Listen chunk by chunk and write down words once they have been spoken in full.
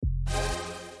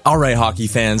All right, hockey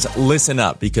fans, listen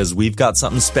up because we've got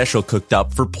something special cooked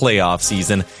up for playoff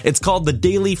season. It's called the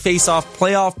Daily Face-Off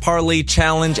Playoff Parlay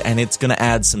Challenge, and it's going to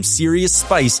add some serious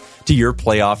spice to your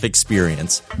playoff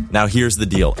experience. Now, here's the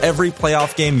deal. Every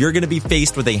playoff game, you're going to be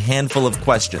faced with a handful of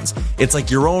questions. It's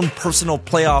like your own personal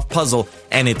playoff puzzle,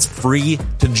 and it's free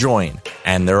to join.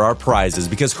 And there are prizes,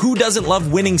 because who doesn't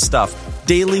love winning stuff?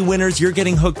 Daily winners, you're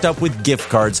getting hooked up with gift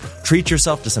cards. Treat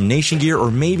yourself to some Nation gear or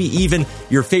maybe even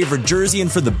your favorite jersey.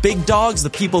 And for the big dogs, the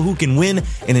people who can win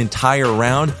an entire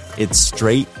round, it's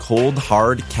straight, cold,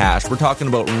 hard cash. We're talking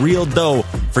about real dough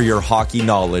for your hockey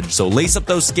knowledge. So lace up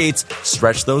those skates,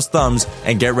 stretch those thumbs,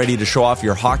 and get ready to show off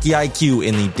your hockey IQ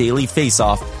in the Daily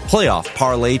Face-Off Playoff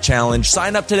Parlay Challenge.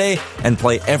 Sign up today and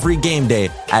play every game day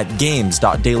at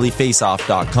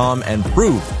games.dailyfaceoff.com and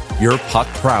prove your puck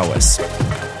prowess.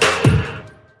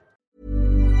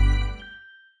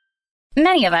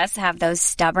 Many of us have those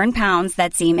stubborn pounds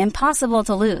that seem impossible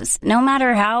to lose, no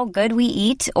matter how good we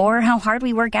eat or how hard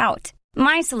we work out.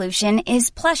 My solution is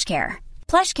PlushCare.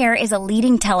 PlushCare is a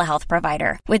leading telehealth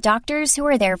provider with doctors who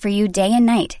are there for you day and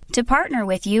night to partner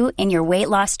with you in your weight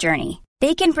loss journey.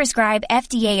 They can prescribe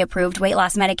FDA-approved weight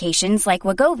loss medications like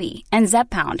Wegovy and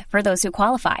Zepbound for those who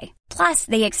qualify. Plus,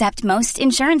 they accept most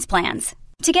insurance plans.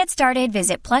 To get started,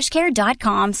 visit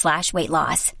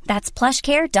plushcare.com/weightloss. That's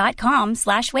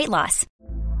plushcare.com/weightloss.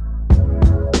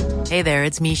 Hey there,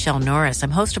 it's Michelle Norris.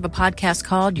 I'm host of a podcast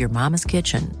called Your Mama's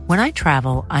Kitchen. When I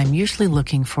travel, I'm usually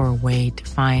looking for a way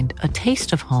to find a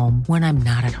taste of home when I'm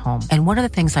not at home. And one of the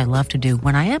things I love to do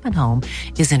when I am at home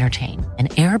is entertain. And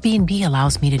Airbnb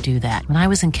allows me to do that. When I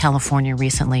was in California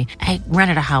recently, I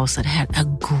rented a house that had a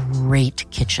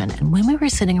great kitchen. And when we were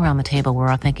sitting around the table,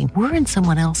 we're all thinking, we're in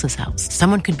someone else's house.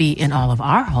 Someone could be in all of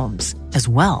our homes as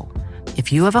well.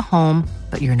 If you have a home,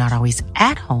 but you're not always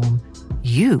at home,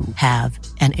 you have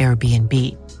an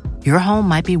Airbnb. Your home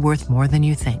might be worth more than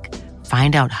you think.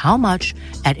 Find out how much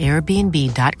at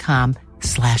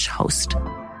airbnb.com/host.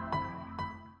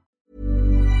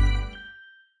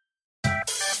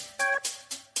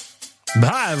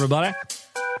 Hi, everybody.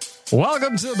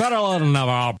 Welcome to Better Than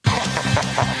Never.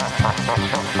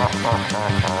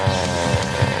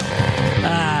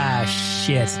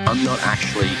 Shit. I'm not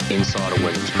actually inside a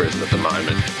women's prison at the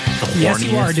moment. Yes,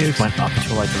 you are, dude. Went up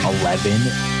to like 11.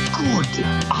 Good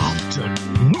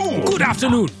afternoon. Good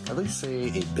afternoon. At least say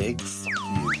a big f***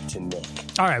 you to Nick.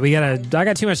 All right, I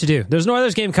got too much to do. There's no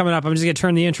Oilers game coming up. I'm just going to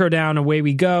turn the intro down. Away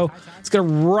we go. It's going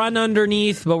to run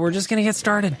underneath, but we're just going to get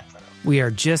started. We are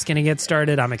just going to get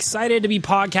started. I'm excited to be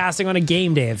podcasting on a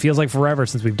game day. It feels like forever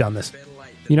since we've done this.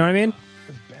 You know what I mean?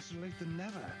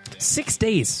 6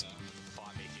 days.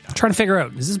 I'm trying to figure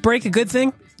out, is this break a good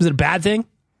thing? Is it a bad thing?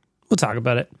 We'll talk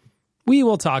about it. We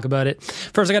will talk about it.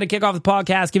 First, I got to kick off the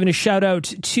podcast giving a shout out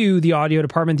to the audio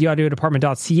department,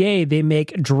 theaudiodepartment.ca. They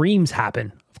make dreams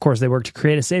happen. Of course, they work to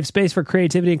create a safe space for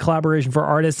creativity and collaboration for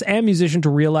artists and musicians to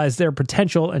realize their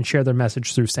potential and share their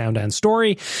message through sound and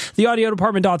story.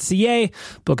 Theaudiodepartment.ca.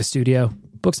 Book a studio,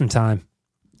 book some time.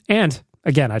 And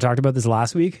again, I talked about this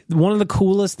last week. One of the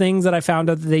coolest things that I found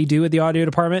out that they do at the audio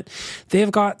department, they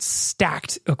have got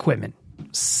stacked equipment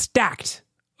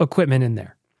in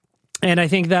there. And I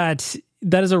think that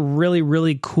is a really,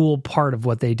 really cool part of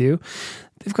what they do.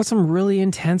 They've got some really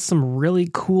intense, some really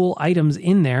cool items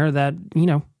in there that, you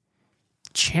know,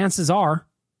 chances are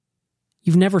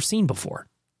you've never seen before.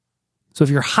 So if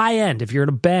you're high end, if you're in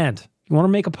a band, you want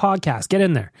to make a podcast, get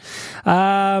in there.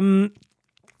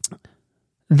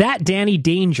 That Danny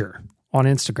Danger on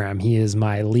Instagram, he is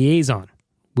my liaison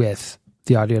with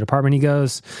the audio department. He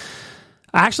goes,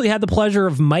 I actually had the pleasure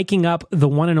of miking up the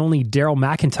one and only Daryl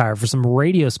McIntyre for some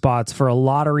radio spots for a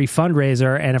lottery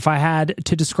fundraiser. And if I had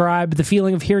to describe the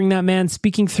feeling of hearing that man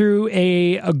speaking through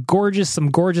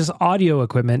some gorgeous audio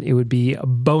equipment, it would be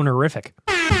bonerific.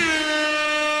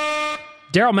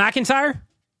 Daryl McIntyre,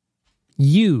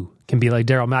 you can be like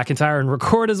Daryl McIntyre and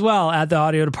record as well at the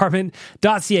audio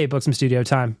department.ca. Book some studio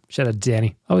time. Shout out to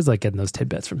Danny. I always like getting those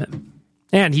tidbits from him.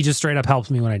 And he just straight up helps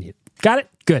me when I need it. Got it?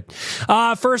 Good.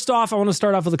 First off, I want to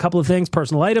start off with a couple of things,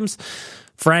 personal items.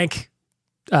 Frank,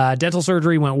 dental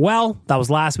surgery went well. That was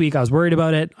last week. I was worried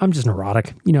about it. I'm just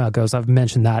neurotic. You know how it goes. I've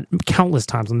mentioned that countless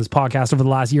times on this podcast over the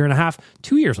last year and a half,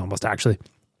 2 years almost, actually.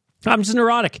 I'm just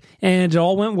neurotic, and it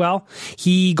all went well.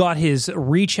 He got his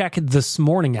recheck this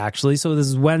morning, actually. So this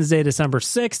is Wednesday, December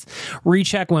 6th.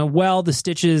 Recheck went well. The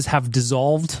stitches have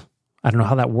dissolved. I don't know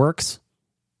how that works.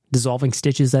 Dissolving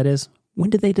stitches, that is.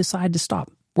 When did they decide to stop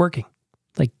working?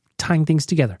 Like tying things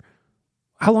together.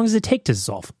 How long does it take to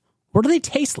dissolve? What do they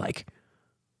taste like?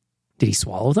 Did he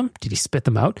swallow them? Did he spit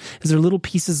them out? Is there little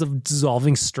pieces of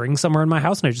dissolving string somewhere in my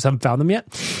house and I just haven't found them yet?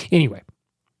 Anyway,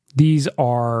 These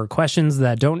are questions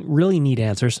that don't really need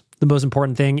answers. The most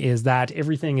important thing is that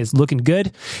everything is looking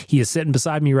good. He is sitting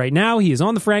beside me right now. He is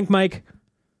on the Frank mic.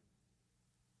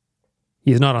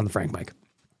 He is not on the Frank mic.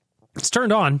 It's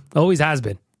turned on. Always has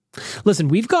been. Listen,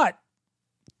 we've got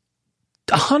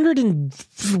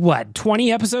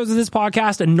 120 episodes of this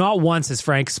podcast, and not once has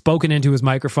Frank spoken into his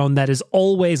microphone that is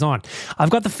always on. I've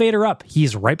got the fader up. He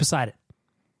is right beside it.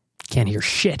 Can't hear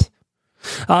shit.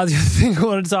 The other thing I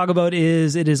wanted to talk about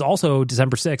is it is also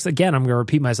December 6th. Again, I'm going to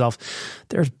repeat myself.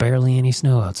 There's barely any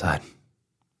snow outside.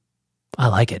 I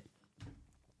like it.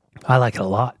 I like it a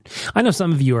lot. I know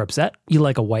some of you are upset. You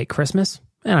like a white Christmas.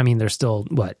 And I mean, there's still,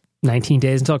 19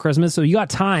 days until Christmas. So you got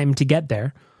time to get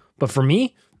there. But for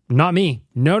me, not me.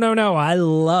 No. I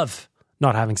love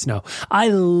not having snow. I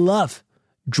love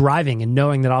driving and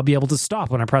knowing that I'll be able to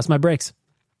stop when I press my brakes.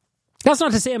 That's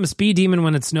not to say I'm a speed demon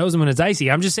when it snows and when it's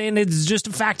icy. I'm just saying it's just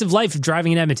a fact of life of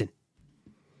driving in Edmonton.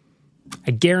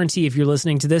 I guarantee if you're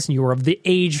listening to this and you are of the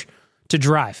age to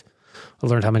drive, I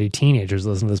learned how many teenagers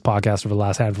listen to this podcast over the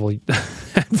last handful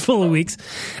of weeks.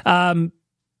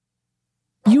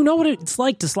 You know what it's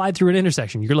like to slide through an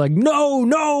intersection. You're like,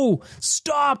 no,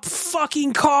 stop,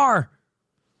 fucking car.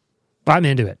 I'm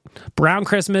into it. Brown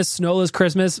Christmas, snowless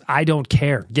Christmas, I don't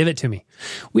care. Give it to me.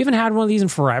 We haven't had one of these in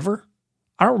forever.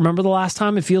 I don't remember the last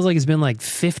time. It feels like it's been like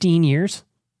 15 years.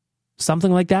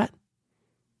 Something like that.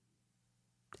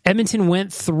 Edmonton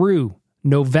went through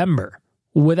November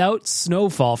without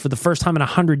snowfall for the first time in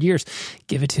 100 years.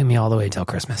 Give it to me all the way until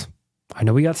Christmas. I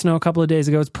know we got snow a couple of days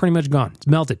ago. It's pretty much gone. It's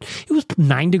melted. It was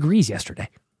 9 degrees yesterday.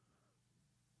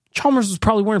 Chalmers was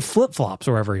probably wearing flip-flops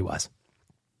wherever he was.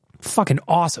 Fucking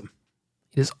awesome.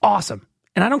 It is awesome.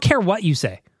 And I don't care what you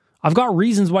say. I've got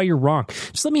reasons why you're wrong.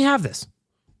 Just let me have this.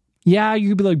 Yeah, you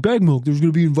could be like, bag milk, there's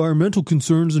going to be environmental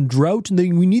concerns and drought, and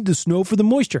then we need the snow for the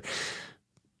moisture.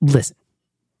 Listen,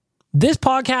 this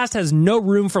podcast has no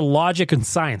room for logic and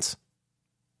science.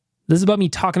 This is about me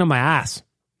talking on my ass.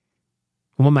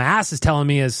 And what my ass is telling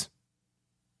me is,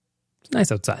 it's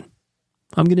nice outside.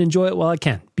 I'm going to enjoy it while I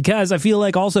can. Because I feel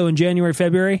like also in January,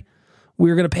 February,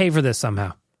 we're going to pay for this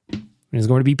somehow. It is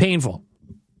going to be painful.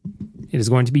 It is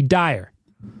going to be dire.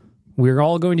 We're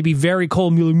all going to be very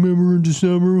cold and be like, remember in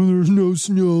December when there's no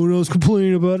snow and I was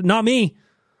complaining about it? Not me.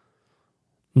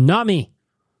 Not me.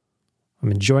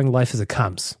 I'm enjoying life as it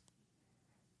comes.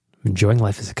 I'm enjoying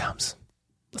life as it comes.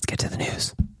 Let's get to the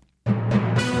news.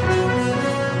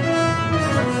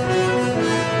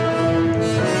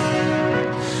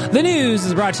 The news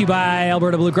is brought to you by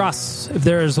Alberta Blue Cross. If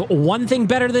there's one thing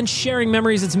better than sharing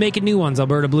memories, it's making new ones.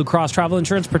 Alberta Blue Cross Travel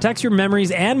Insurance protects your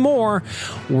memories and more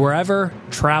wherever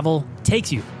travel takes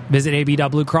you. Visit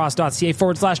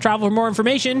ab.bluecross.ca/travel for more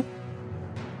information.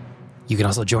 You can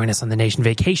also join us on the Nation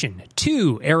Vacation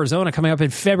to Arizona coming up in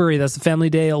February. That's the Family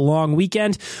Day long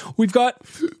weekend. We've got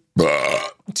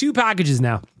 2 packages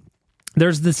now.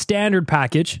 There's the standard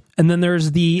package, and then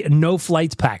there's the no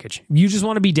flights package. You just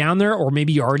want to be down there, or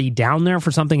maybe you're already down there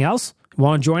for something else.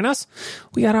 Want to join us?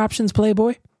 We got options,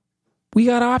 Playboy. We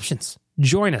got options.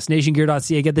 Join us,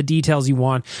 nationgear.ca. Get the details you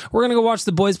want. We're going to go watch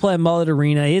the boys play at Mullet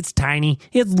Arena. It's tiny.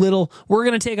 It's little. We're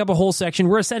going to take up a whole section.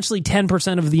 We're essentially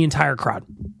 10% of the entire crowd.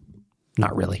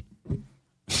 Not really.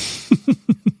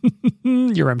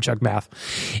 Your M-Chuck math.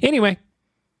 Anyway.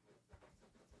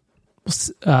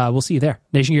 We'll see you there.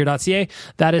 nationgear.ca.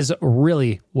 That is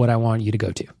really what I want you to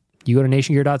go to. You go to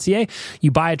nationgear.ca,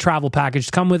 you buy a travel package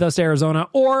to come with us to Arizona,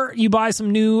 or you buy some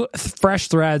new fresh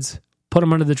threads, put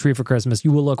them under the tree for Christmas.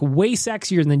 You will look way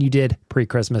sexier than you did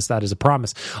pre-Christmas. That is a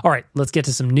promise. All right, let's get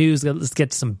to some news. Let's get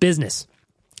to some business.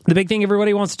 The big thing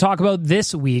everybody wants to talk about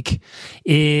this week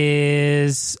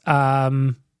is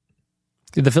the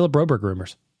Philip Broberg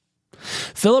rumors.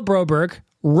 Philip Broberg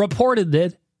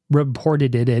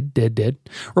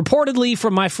reportedly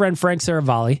from my friend Frank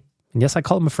Saravalli, and yes, I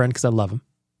call him a friend because I love him,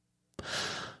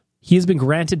 he has been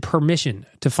granted permission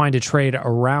to find a trade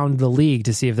around the league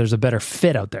to see if there's a better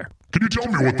fit out there. Can you tell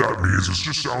me what that means? It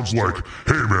just sounds like,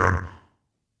 hey man,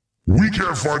 we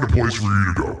can't find a place for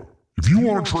you to go. If you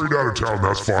want to trade out of town,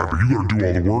 that's fine, but you got to do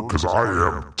all the work because I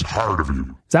am tired of you.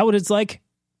 Is that what it's like?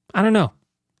 I don't know.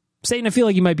 Satan, I feel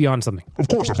like you might be on something. Of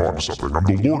course I'm on something. I'm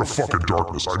the Lord of fucking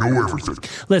darkness. I know everything.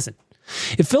 Listen,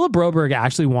 if Philip Broberg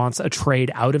actually wants a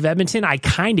trade out of Edmonton, I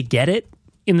kind of get it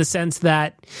in the sense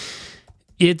that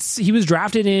he was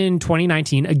drafted in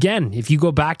 2019. Again, if you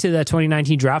go back to the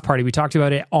 2019 draft party, we talked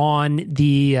about it on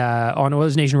the on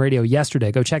Oilers Nation Radio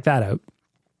yesterday. Go check that out.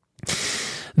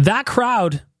 That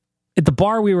crowd at the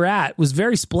bar we were at was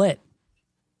very split.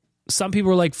 Some people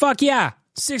were like, fuck yeah,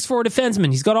 6'4"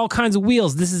 defenseman. He's got all kinds of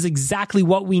wheels. This is exactly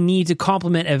what we need to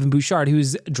complement Evan Bouchard, who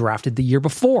was drafted the year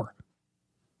before.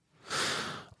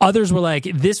 Others were like,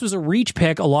 this was a reach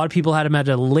pick. A lot of people had him at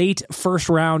a late first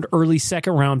round, early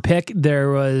second round pick. There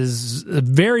was a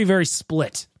very, very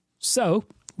split. So,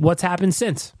 what's happened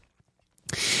since?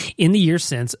 In the years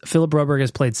since, Philip Broberg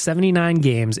has played 79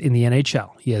 games in the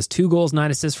NHL. He has 2 goals, 9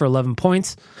 assists for 11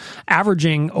 points,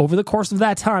 averaging over the course of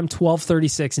that time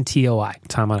 12.36 in TOI,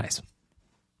 time on ice.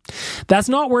 That's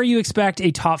not where you expect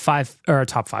a top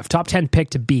 10 pick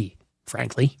to be,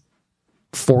 frankly.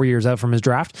 4 years out from his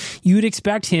draft, you'd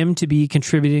expect him to be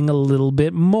contributing a little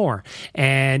bit more.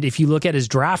 And if you look at his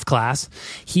draft class,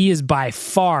 he is by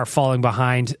far falling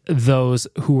behind those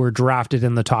who were drafted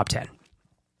in the top 10.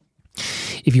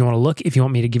 If you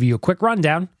want me to give you a quick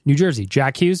rundown, New Jersey,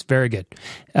 Jack Hughes, very good.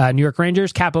 New York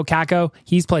Rangers, Capo Caco,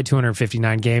 he's played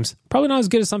 259 games. Probably not as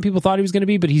good as some people thought he was going to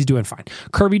be, but he's doing fine.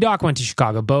 Kirby Dach went to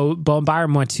Chicago. Bowen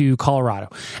Byram went to Colorado.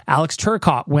 Alex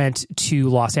Turcotte went to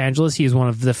Los Angeles. He is one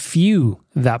of the few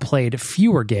that played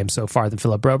fewer games so far than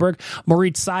Philip Broberg.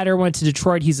 Moritz Seider went to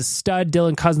Detroit. He's a stud.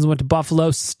 Dylan Cousins went to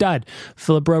Buffalo. Stud.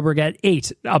 Philip Broberg at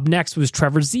 8. Up next was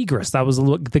Trevor Zegras. That was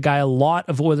the guy a lot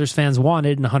of Oilers fans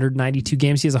wanted. In 192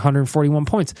 games, he has 141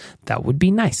 points. That would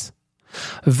be nice.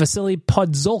 Vasily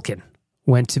Podzolkin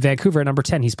went to Vancouver at number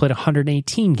 10. He's played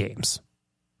 118 games.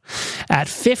 At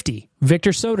 50,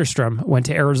 Victor Soderstrom went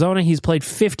to Arizona. He's played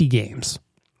 50 games.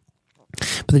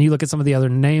 But then you look at some of the other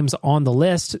names on the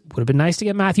list. Would have been nice to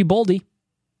get Matthew Boldy.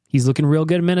 He's looking real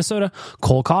good in Minnesota.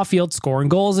 Cole Caulfield scoring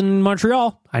goals in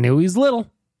Montreal. I know he's little.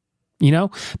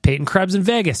 Peyton Krebs in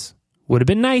Vegas. Would have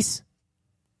been nice.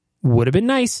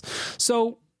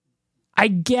 So I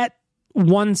get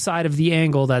one side of the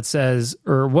angle that says,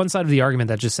 or one side of the argument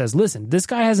that just says, listen, this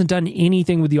guy hasn't done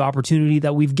anything with the opportunity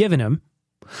that we've given him.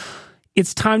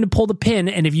 It's time to pull the pin,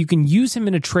 and if you can use him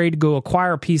in a trade to go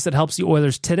acquire a piece that helps the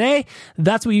Oilers today,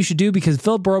 that's what you should do, because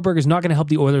Philip Broberg is not going to help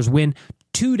the Oilers win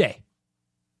today.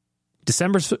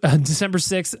 December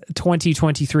 6th,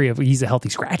 2023, he's a healthy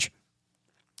scratch.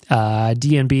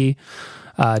 DNB,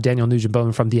 Daniel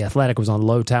Nugent-Bowman from The Athletic was on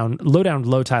Low Tide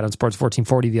on Sports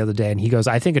 1440 the other day, and he goes,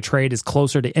 I think a trade is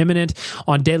closer to imminent.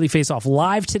 On Daily Faceoff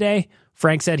Live today,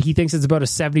 Frank said he thinks it's about a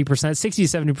 60 to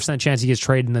 70% chance he gets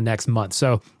traded in the next month.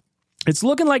 So it's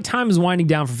looking like time is winding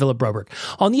down for Philip Broberg.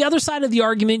 On the other side of the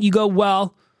argument, you go,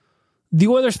 well, the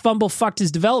Oilers fumble fucked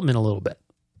his development a little bit.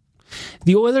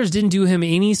 The Oilers didn't do him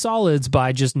any solids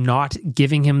by just not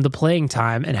giving him the playing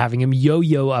time and having him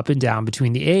yo-yo up and down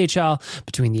between the AHL,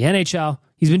 between the NHL.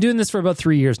 He's been doing this for about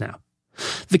 3 years now.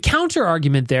 The counter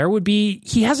argument there would be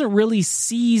he hasn't really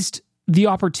seized the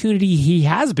opportunity he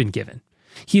has been given.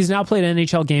 He's now played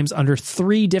NHL games under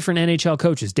 3 different NHL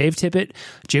coaches, Dave Tippett,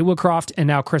 Jay Woodcroft, and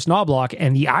now Chris Knobloch.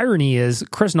 And the irony is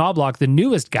Chris Knobloch, the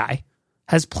newest guy,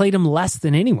 has played him less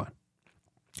than anyone.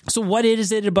 So what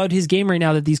is it about his game right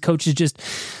now that these coaches just,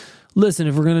 listen,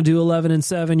 if we're going to do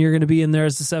 11-7, you're going to be in there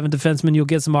as the 7th defenseman, you'll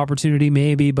get some opportunity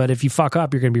maybe, but if you fuck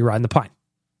up, you're going to be riding the pine.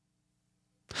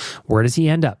 Where does he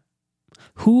end up?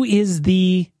 Who is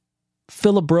the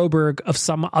Philip Broberg of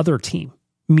some other team?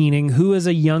 Meaning, who is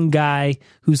a young guy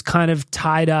who's kind of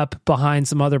tied up behind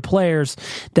some other players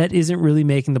that isn't really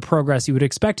making the progress you would have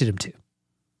expected him to?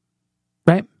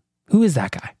 Right? Who is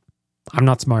that guy? I'm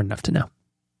not smart enough to know.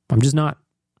 I'm just not.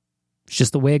 It's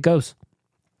just the way it goes.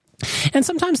 And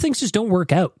sometimes things just don't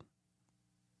work out.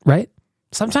 Right?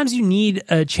 Sometimes you need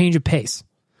a change of pace.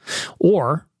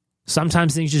 Or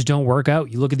sometimes things just don't work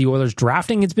out. You look at the Oilers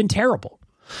drafting, it's been terrible.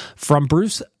 From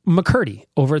Bruce McCurdy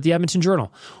over at the Edmonton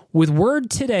Journal. With word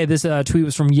today, this tweet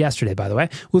was from yesterday, by the way.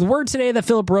 With word today that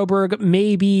Philip Broberg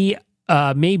may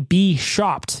be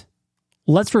shopped,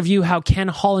 let's review how Ken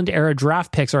Holland-era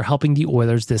draft picks are helping the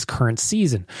Oilers this current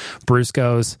season. Bruce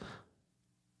goes,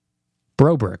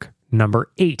 Broberg,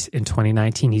 number 8 in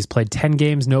 2019. He's played 10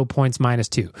 games, no points,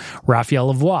 -2.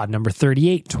 Raphael Lavoie, number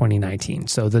 38, 2019.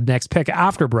 So the next pick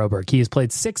after Broberg. He has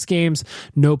played 6 games,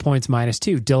 no points,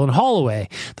 -2. Dylan Holloway,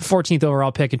 the 14th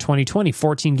overall pick in 2020.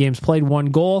 14 games played, 1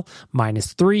 goal,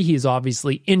 -3. He is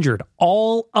obviously injured.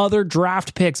 All other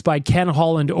draft picks by Ken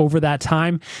Holland over that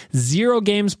time, 0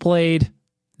 games played,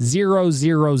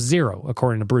 0,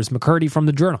 according to Bruce McCurdy from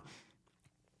the Journal.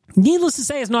 Needless to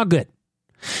say, it's not good.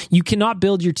 You cannot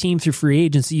build your team through free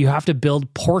agency. You have to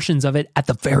build portions of it, at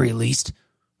the very least,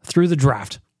 through the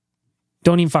draft.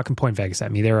 Don't even fucking point Vegas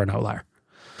at me. They're an outlier.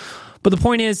 But the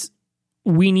point is,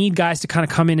 we need guys to kind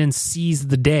of come in and seize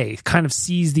the day, kind of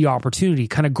seize the opportunity,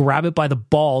 kind of grab it by the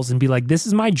balls and be like, this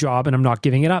is my job and I'm not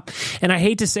giving it up. And I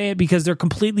hate to say it because they're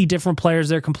completely different players.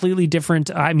 They're completely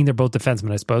different. I mean, they're both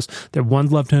defensemen, I suppose. They're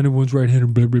one's left-handed, one's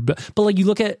right-handed, blah, blah, blah. But like, you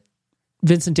look at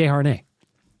Vincent Desharnais.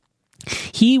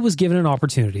 He was given an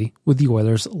opportunity with the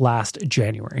Oilers last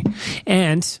January,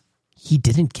 and he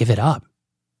didn't give it up.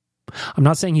 I'm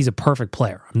not saying he's a perfect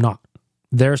player. I'm not.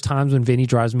 There's times when Vinny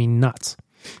drives me nuts.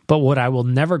 But what I will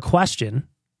never question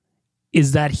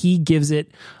is that he gives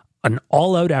it an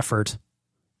all-out effort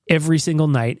every single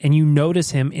night, and you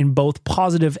notice him in both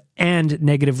positive and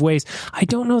negative ways. I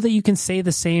don't know that you can say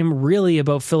the same really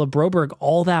about Philip Broberg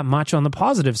all that much on the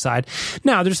positive side.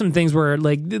 Now, there's some things where,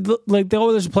 like the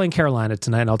Oilers are playing Carolina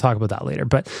tonight, and I'll talk about that later.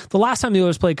 But the last time the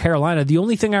Oilers played Carolina, the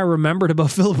only thing I remembered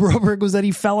about Philip Broberg was that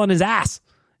he fell on his ass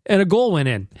and a goal went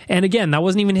in. And again, that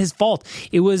wasn't even his fault.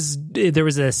 There was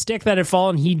a stick that had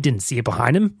fallen. He didn't see it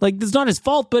behind him. Like, it's not his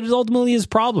fault, but it's ultimately his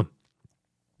problem.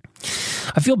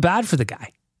 I feel bad for the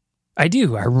guy. I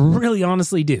do. I really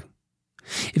honestly do.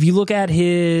 If you look at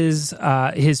his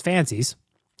fancies,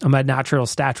 I'm at Natural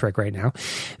Stat Trick right now.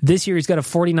 This year he's got a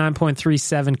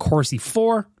 49.37 Corsi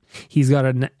 4. He's got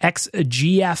an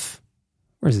XGF.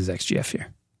 Where's his XGF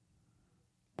here?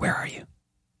 Where are you?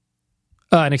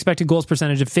 An expected goals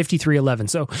percentage of 53.11.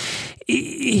 So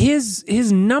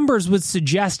his numbers would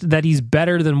suggest that he's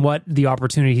better than what the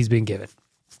opportunity he's being given.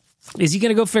 Is he going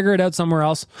to go figure it out somewhere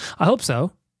else? I hope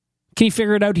so. Can he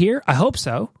figure it out here? I hope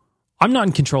so. I'm not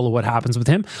in control of what happens with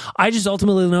him. I just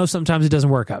ultimately know sometimes it doesn't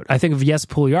work out. I think of Jesse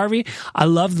Puljujärvi. I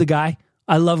love the guy.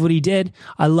 I love what he did.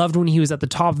 I loved when he was at the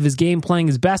top of his game playing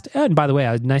his best. And by the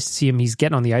way, nice to see him. He's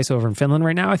getting on the ice over in Finland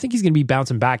right now. I think he's going to be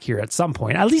bouncing back here at some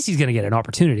point. At least he's going to get an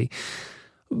opportunity.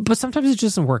 But sometimes it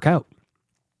just doesn't work out.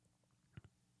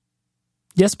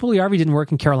 Jesse Puljujärvi didn't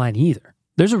work in Carolina either.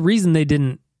 There's a reason they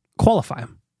didn't qualify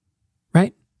him.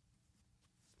 Right?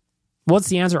 What's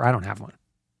the answer? I don't have one.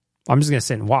 I'm just going to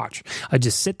sit and watch. I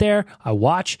just sit there. I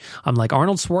watch. I'm like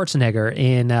Arnold Schwarzenegger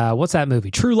in, what's that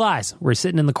movie? True Lies. We're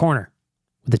sitting in the corner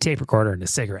with a tape recorder and a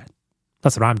cigarette.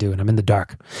 That's what I'm doing. I'm in the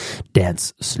dark.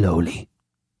 Dance slowly.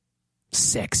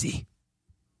 Sexy.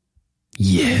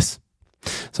 Yes.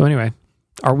 So anyway,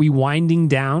 are we winding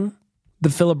down the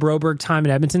Philip Broberg time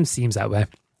in Edmonton? Seems that way.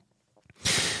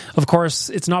 Of course,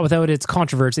 it's not without its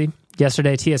controversy.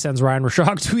 Yesterday, TSN's Ryan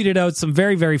Rishaug tweeted out some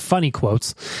very, very funny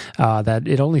quotes that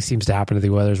it only seems to happen to the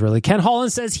Oilers, really. Ken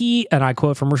Holland says and I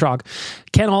quote from Rishaug,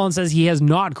 Ken Holland says he has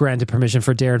not granted permission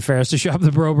for Darren Ferris to shop the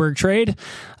Broberg trade.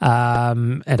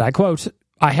 And I quote,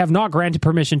 I have not granted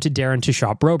permission to Darren to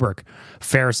shop Broberg.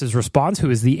 Ferris's response, who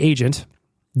is the agent,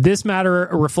 this matter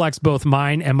reflects both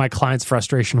mine and my client's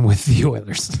frustration with the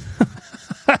Oilers.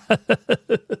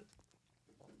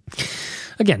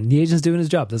 Again, the agent's doing his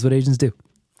job. That's what agents do.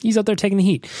 He's out there taking the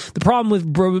heat. The problem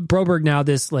with Broberg now,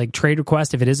 this like trade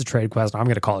request, if it is a trade request, I'm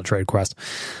going to call it a trade request.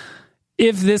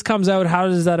 If this comes out, how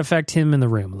does that affect him in the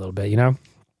room a little bit, you know?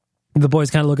 The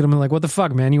boys kind of look at him and like, what the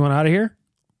fuck, man? You want out of here?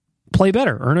 Play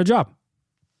better. Earn a job.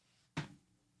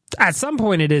 At some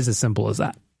point, it is as simple as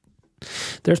that.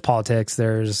 There's politics,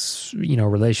 there's,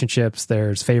 relationships,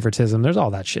 there's favoritism, there's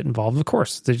all that shit involved, of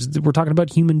course. We're talking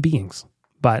about human beings.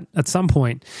 But at some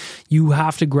point, you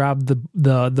have to grab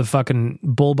the fucking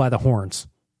bull by the horns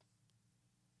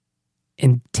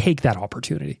and take that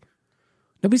opportunity.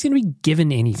 Nobody's going to be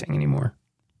given anything anymore.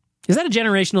 Is that a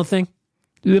generational thing?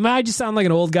 Am I just sound like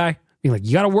an old guy? Being like,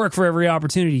 you got to work for every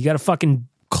opportunity. You got to fucking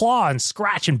claw and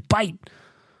scratch and bite.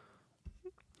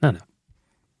 No.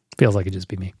 Feels like it'd just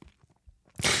be me.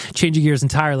 Changing gears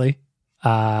entirely.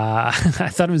 I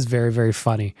thought it was very, very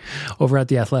funny. Over at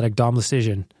The Athletic, Dom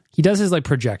Lucian, he does his like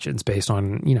projections based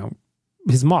on,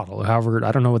 his model. However,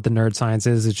 I don't know what the nerd science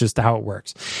is. It's just how it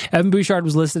works. Evan Bouchard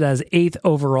was listed as 8th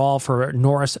overall for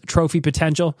Norris Trophy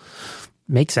potential.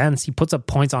 Makes sense. He puts up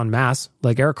points en masse.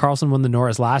 Like Erik Karlsson won the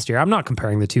Norris last year. I'm not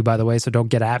comparing the two, by the way, so don't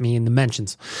get at me in the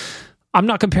mentions. I'm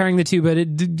not comparing the two, but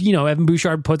Evan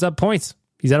Bouchard puts up points.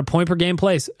 He's at a point per game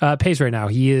pace right now.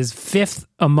 He is 5th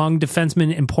among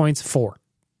defensemen in points for.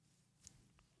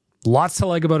 Lots to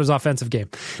like about his offensive game.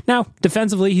 Now,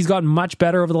 defensively, he's gotten much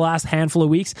better over the last handful of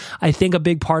weeks. I think a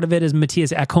big part of it is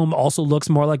Mattias Ekholm also looks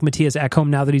more like Mattias Ekholm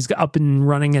now that he's up and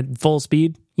running at full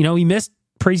speed. He missed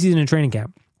preseason and training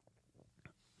camp.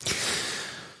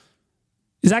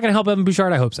 Is that going to help Evan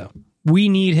Bouchard? I hope so. We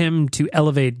need him to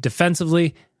elevate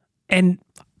defensively, and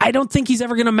I don't think he's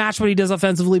ever going to match what he does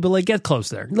offensively, but get close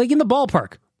there. In the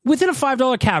ballpark, within a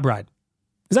 $5 cab ride.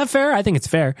 Is that fair? I think it's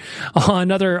fair.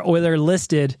 Another Oiler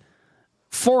listed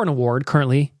for an award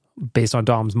currently, based on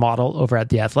Dom's model over at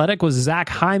The Athletic, was Zach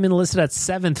Hyman, listed at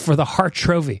 7th for the Hart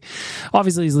Trophy.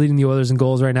 Obviously, he's leading the Oilers in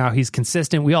goals right now. He's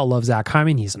consistent. We all love Zach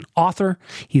Hyman. He's an author.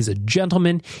 He's a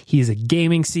gentleman. He's a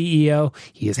gaming CEO.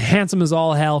 He is handsome as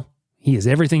all hell. He is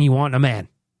everything you want in a man.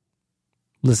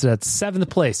 Listed at 7th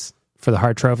place for the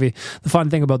Hart Trophy. The fun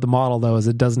thing about the model, though, is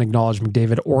it doesn't acknowledge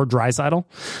McDavid or Draisaitl,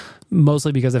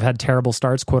 mostly because they've had terrible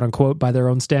starts, quote unquote, by their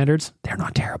own standards. They're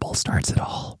not terrible starts at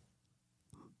all.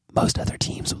 Most other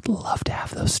teams would love to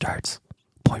have those starts.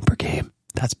 Point per game.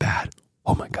 That's bad.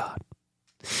 Oh my God.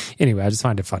 Anyway, I just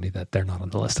find it funny that they're not on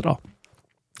the list at all.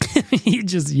 It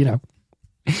just,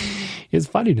 it's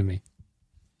funny to me.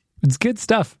 It's good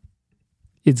stuff.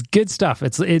 It's good stuff.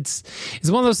 It's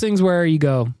one of those things where you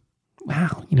go,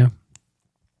 wow,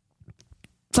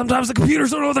 sometimes the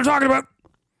computers don't know what they're talking about.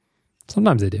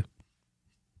 Sometimes they do.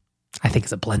 I think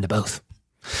it's a blend of both.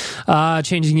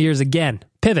 Changing gears again.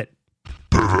 Pivot.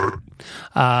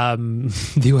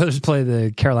 The Oilers play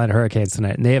the Carolina Hurricanes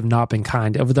tonight, and they have not been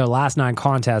kind. Over their last 9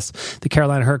 contests, the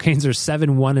Carolina Hurricanes are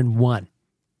 7-1-1.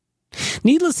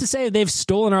 Needless to say, they've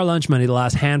stolen our lunch money the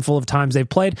last handful of times they've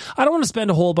played. I don't want to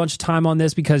spend a whole bunch of time on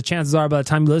this because chances are by the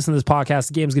time you listen to this podcast,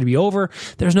 the game's going to be over.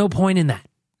 There's no point in that.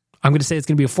 I'm going to say it's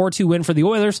going to be a 4-2 win for the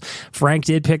Oilers. Frank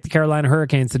did pick the Carolina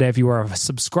Hurricanes today. If you are a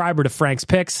subscriber to Frank's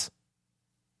picks,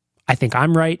 I think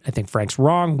I'm right. I think Frank's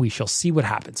wrong. We shall see what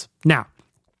happens. Now,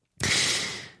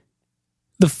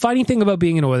 the funny thing about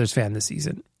being an Oilers fan this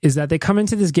season is that they come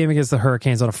into this game against the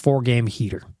Hurricanes on a 4-game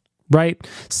heater, right?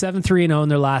 7-3-0 in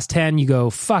their last 10. You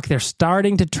go, fuck, they're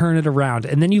starting to turn it around.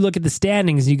 And then you look at the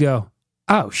standings and you go,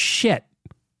 oh shit,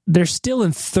 they're still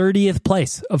in 30th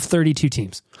place of 32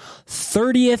 teams.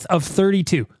 30th of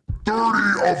 32.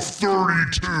 30 of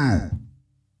 32.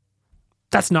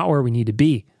 That's not where we need to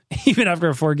be, even after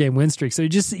a 4-game win streak. So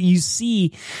you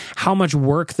see how much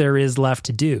work there is left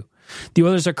to do. The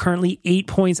Oilers are currently 8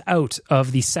 points out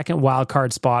of the second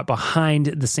wildcard spot behind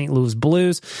the St. Louis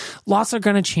Blues. Lots are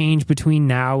going to change between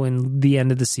now and the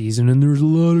end of the season, and there's a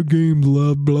lot of games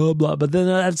left, blah, blah. But then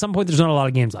at some point, there's not a lot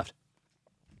of games left.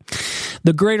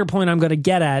 The greater point I'm going to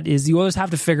get at is the Oilers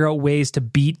have to figure out ways to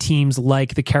beat teams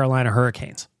like the Carolina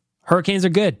Hurricanes. Hurricanes are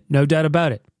good, no doubt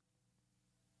about it.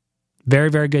 Very,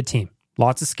 very good team.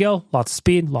 Lots of skill, lots of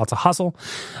speed, lots of hustle.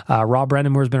 Rob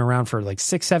Brennanmore's been around for like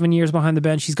 6-7 years behind the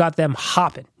bench. He's got them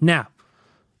hopping. Now,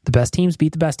 the best teams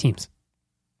beat the best teams.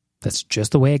 That's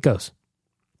just the way it goes.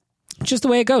 Just the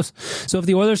way it goes. So if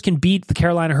the Oilers can beat the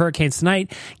Carolina Hurricanes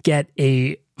tonight, get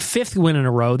a 5th win in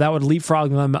a row, that would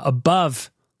leapfrog them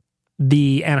above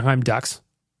the Anaheim Ducks.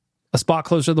 A spot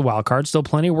closer to the wild card. Still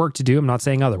plenty of work to do. I'm not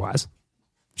saying otherwise.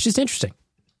 It's just interesting.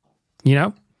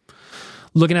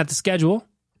 Looking at the schedule,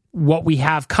 what we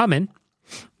have coming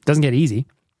doesn't get easy.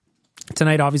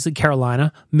 Tonight, obviously,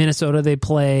 Carolina. Minnesota, they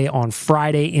play on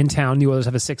Friday in town. The Oilers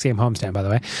have a 6-game homestand, by the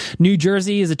way. New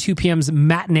Jersey is a 2 p.m.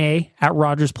 matinee at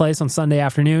Rogers Place on Sunday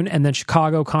afternoon. And then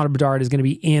Chicago, Connor Bedard is going to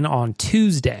be in on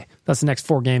Tuesday. That's the next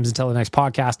 4 games until the next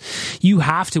podcast. You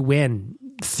have to win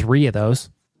 3 of those.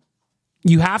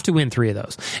 You have to win 3 of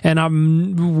those. And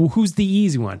who's the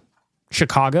easy one?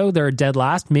 Chicago, they're dead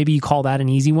last. Maybe you call that an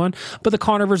easy one. But the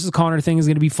Connor versus Connor thing is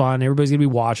going to be fun. Everybody's going to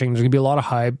be watching. There's going to be a lot of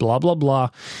hype, blah, blah, blah.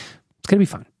 It's going to be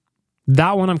fun.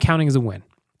 That one I'm counting as a win.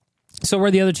 So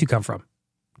where the other 2 come from?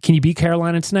 Can you beat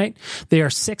Carolina tonight? They are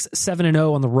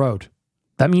 6-7-0 on the road.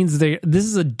 That means this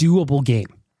is a doable game.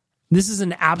 This is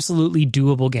an absolutely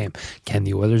doable game. Can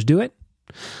the Oilers do it?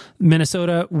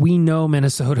 Minnesota, we know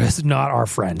Minnesota is not our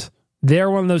friend.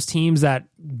 They're one of those teams that,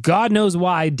 God knows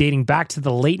why, dating back to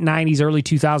the late 90s, early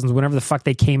 2000s, whenever the fuck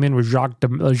they came in with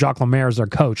Jacques Lemaire as their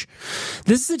coach.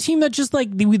 This is a team that just like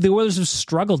the Oilers have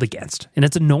struggled against, and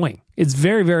it's annoying. It's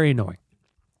very, very annoying.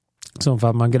 So if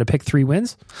I'm going to pick 3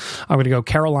 wins, I'm going to go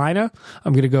Carolina,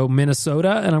 I'm going to go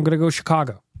Minnesota, and I'm going to go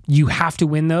Chicago. You have to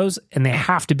win those, and they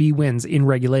have to be wins in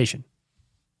regulation.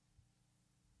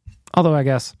 Although I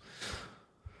guess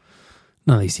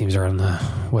none of these teams are in the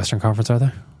Western Conference, are they?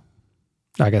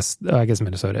 I guess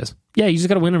Minnesota is. Yeah, you just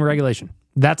got to win in regulation.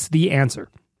 That's the answer.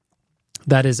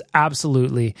 That is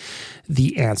absolutely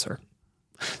the answer.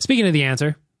 Speaking of the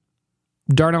answer,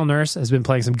 Darnell Nurse has been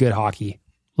playing some good hockey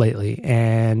lately,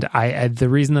 and the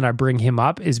reason that I bring him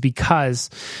up is because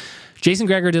Jason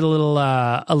Gregor did a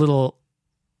little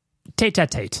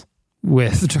tete-a-tete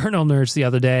with Darnell Nurse the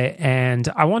other day, and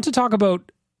I want to talk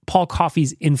about Paul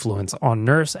Coffey's influence on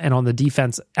Nurse and on the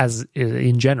defense as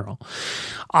in general.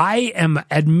 I am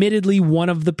admittedly one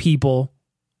of the people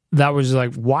that was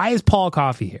like, why is Paul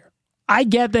Coffey here? I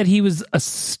get that he was a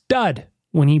stud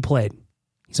when he played.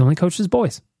 He's only coached his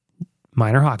boys.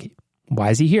 Minor hockey.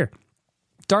 Why is he here?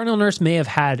 Darnell Nurse may have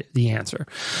had the answer.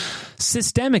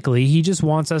 Systemically, he just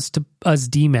wants us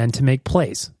D-men to make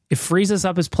plays. It frees us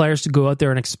up as players to go out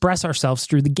there and express ourselves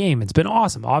through the game. It's been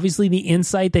awesome. Obviously, the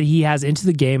insight that he has into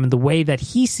the game and the way that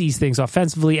he sees things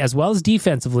offensively as well as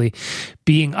defensively,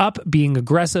 being up, being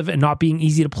aggressive, and not being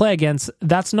easy to play against,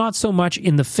 that's not so much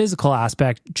in the physical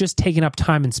aspect, just taking up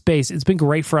time and space. It's been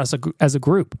great for us as a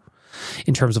group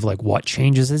in terms of like what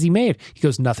changes has he made. He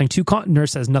goes,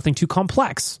 Nurse says nothing too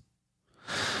complex.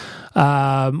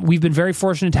 We've been very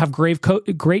fortunate to have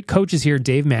great coaches here: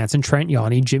 Dave Manson, Trent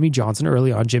Yanni, Jimmy Johnson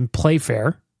early on, Jim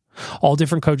Playfair, all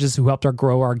different coaches who helped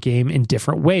grow our game in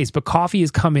different ways. But Coffey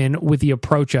has come in with the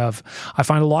approach of, I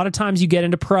find a lot of times you get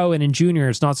into pro and in junior,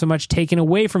 it's not so much taken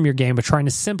away from your game, but trying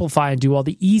to simplify and do all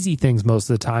the easy things most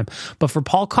of the time. But for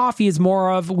Paul Coffey, it's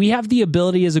more of, we have the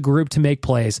ability as a group to make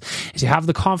plays, to have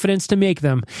the confidence to make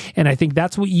them. And I think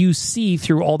that's what you see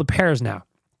through all the pairs now.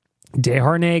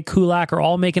 Desharnais, Kulak are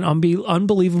all making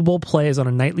unbelievable plays on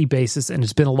a nightly basis, and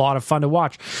it's been a lot of fun to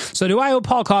watch. So do I owe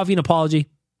Paul Coffey an apology?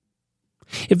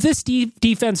 If this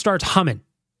defense starts humming,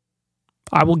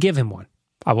 I will give him one.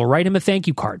 I will write him a thank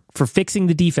you card for fixing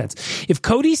the defense. If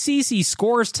Cody Ceci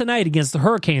scores tonight against the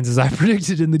Hurricanes, as I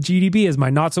predicted in the GDB as my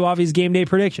not-so-obvious game day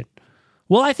prediction,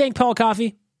 will I thank Paul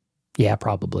Coffey? Yeah,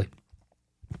 probably.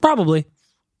 Probably.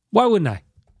 Why wouldn't I?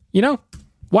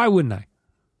 Why wouldn't I?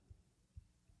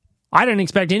 I didn't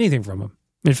expect anything from him.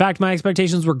 In fact, my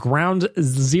expectations were ground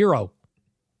zero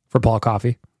for Paul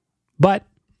Coffey. But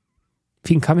if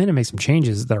he can come in and make some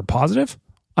changes that are positive,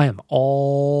 I am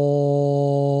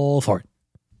all for it.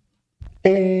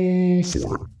 The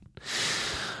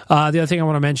other thing I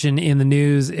want to mention in the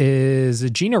news is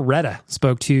Gina Reda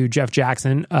spoke to Jeff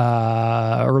Jackson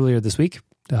earlier this week.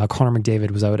 Connor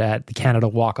McDavid was out at the Canada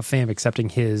Walk of Fame accepting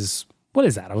his, what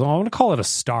is that? I want to call it a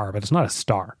star, but it's not a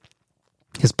star.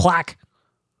 His plaque.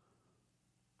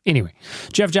 Anyway,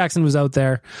 Jeff Jackson was out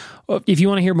there. If you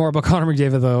want to hear more about Connor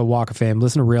McDavid, the Walk of Fame,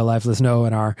 listen to Real Life, listen to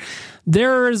ONR.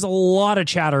 There's a lot of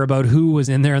chatter about who was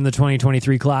in there in the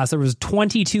 2023 class. There was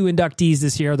 22 inductees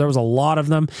this year. There was a lot of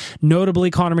them.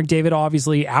 Notably, Connor McDavid,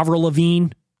 obviously, Avril Lavigne,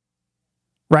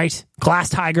 right? Glass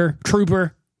Tiger,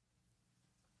 Trooper.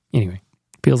 Anyway,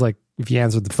 feels like if you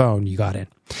answered the phone, you got in.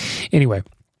 Anyway,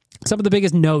 some of the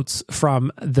biggest notes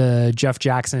from the Jeff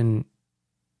Jackson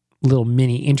little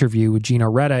mini interview with Gina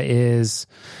Reda is,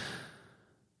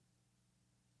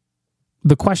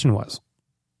 the question was,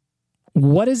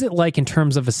 what is it like in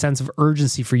terms of a sense of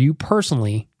urgency for you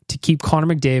personally to keep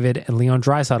Connor McDavid and Leon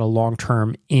Draisaitl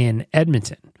long-term in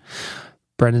Edmonton?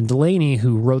 Brendan Delaney,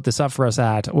 who wrote this up for us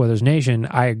at Oilers Nation,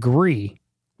 I agree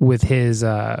with his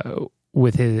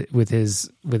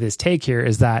take here,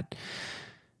 is that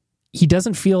he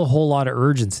doesn't feel a whole lot of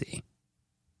urgency.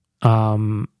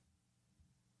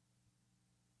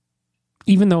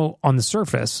 Even though on the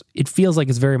surface, it feels like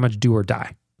it's very much do or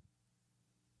die.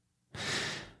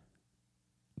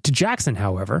 To Jackson,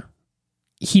 however,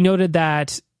 he noted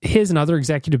that his and other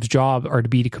executives' job are to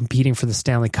be competing for the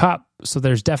Stanley Cup, so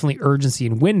there's definitely urgency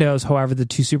in windows. However, the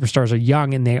two superstars are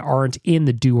young and they aren't in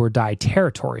the do or die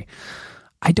territory.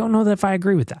 I don't know if I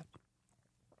agree with that.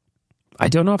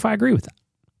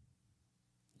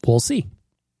 We'll see.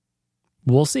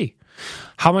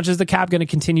 How much is the cap going to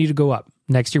continue to go up?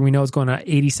 Next year, we know it's going to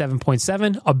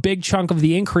 87.7. A big chunk of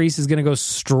the increase is going to go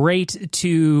straight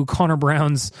to Connor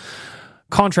Brown's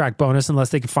contract bonus, unless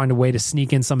they can find a way to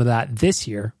sneak in some of that this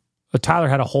year. But Tyler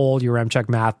had a whole Uremchuk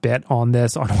math bit on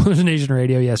this on Oilers Nation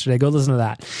Radio yesterday. Go listen to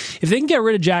that. If they can get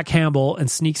rid of Jack Campbell and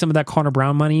sneak some of that Connor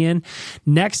Brown money in,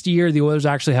 next year the Oilers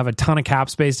actually have a ton of cap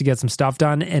space to get some stuff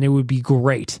done, and it would be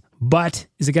great. But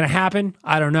is it going to happen?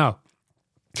 I don't know.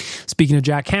 Speaking of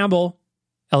Jack Campbell,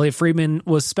 Elliot Friedman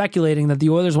was speculating that the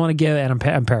Oilers want to give, and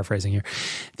I'm paraphrasing here,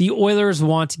 the Oilers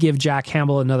want to give Jack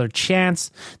Campbell another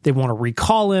chance. They want to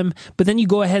recall him, but then you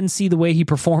go ahead and see the way he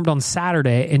performed on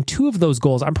Saturday, and two of those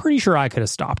goals, I'm pretty sure I could have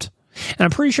stopped. And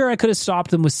I'm pretty sure I could have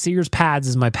stopped them with Sears pads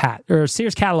as my pad, or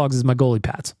Sears catalogs as my goalie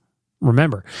pads.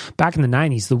 Remember, back in the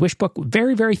 90s, the wish book was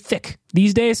very, very thick.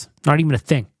 These days, not even a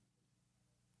thing.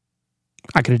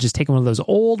 I could have just taken one of those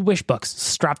old wish books,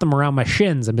 strapped them around my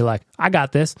shins, and be like, I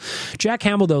got this. Jack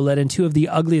Campbell, though, let in two of the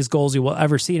ugliest goals you will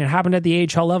ever see, and it happened at the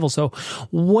AHL level. So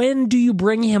when do you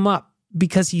bring him up?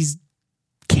 Because he's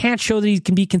can't show that he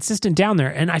can be consistent down there.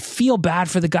 And I feel bad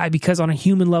for the guy because on a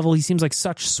human level, he seems like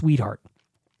such a sweetheart.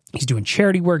 He's doing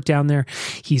charity work down there.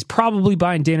 He's probably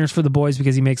buying dinners for the boys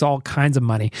because he makes all kinds of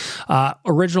money.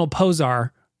 Original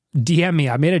Posar, DM me.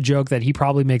 I made a joke that he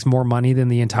probably makes more money than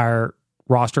the entire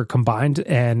roster combined,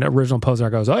 and Original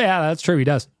Posar goes, oh yeah, that's true, he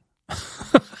does.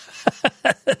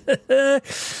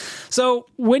 So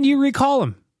when do you recall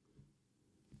him?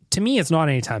 To me, it's not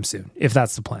anytime soon, if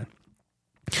that's the plan.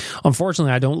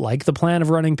 Unfortunately, I don't like the plan of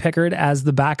running Pickard as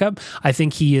the backup. I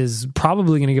think he is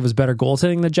probably going to give us better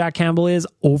goaltending than Jack Campbell is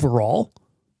overall,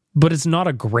 but it's not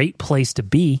a great place to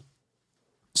be.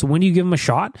 So when do you give him a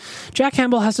shot? Jack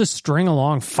Campbell has to string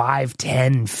along 5,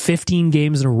 10, 15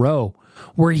 games in a row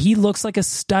where he looks like a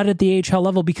stud at the AHL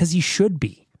level because he should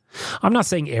be. I'm not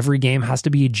saying every game has to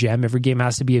be a gem, every game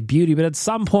has to be a beauty, but at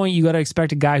some point you got to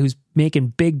expect a guy who's making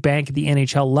big bank at the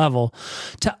NHL level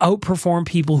to outperform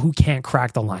people who can't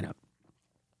crack the lineup.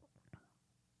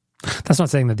 That's not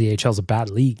saying that the AHL is a bad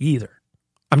league either.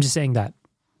 I'm just saying that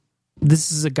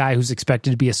this is a guy who's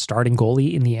expected to be a starting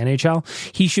goalie in the NHL.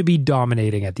 He should be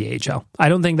dominating at the AHL. I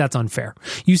don't think that's unfair.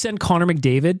 You send Connor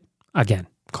McDavid, again,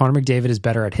 Connor McDavid is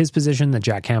better at his position than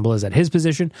Jack Campbell is at his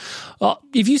position.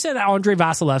 If you send Andrei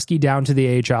Vasilevsky down to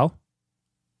the AHL,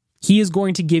 he is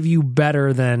going to give you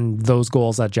better than those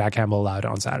goals that Jack Campbell allowed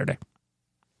on Saturday.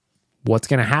 What's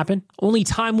going to happen? Only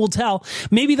time will tell.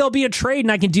 Maybe there'll be a trade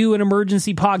and I can do an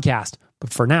emergency podcast.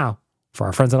 But for now, for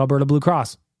our friends at Alberta Blue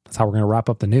Cross, that's how we're going to wrap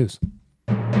up the news.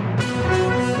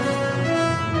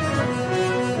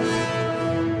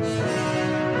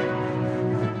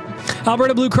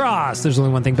 Alberta Blue Cross. There's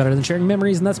only one thing better than sharing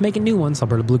memories, and that's making new ones.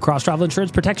 Alberta Blue Cross Travel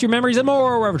Insurance protects your memories and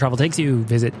more wherever travel takes you.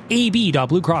 Visit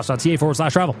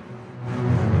ab.bluecross.ca/travel.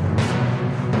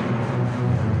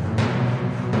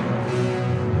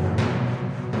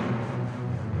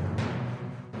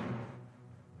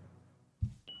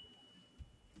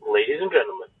 Ladies and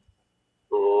gentlemen,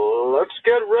 let's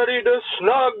get ready to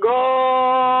snuggle!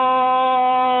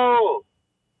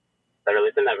 Better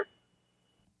late than never.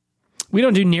 We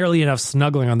don't do nearly enough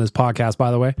snuggling on this podcast,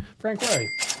 by the way. Frank, where are you?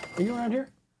 Are you around here?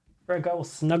 Frank, I will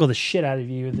snuggle the shit out of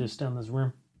you if you're still in this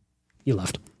room. He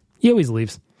left. He always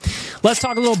leaves. Let's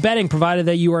talk a little betting, provided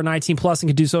that you are 19 plus and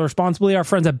can do so responsibly. Our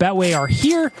friends at Betway are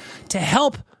here to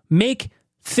help make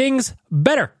things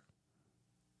better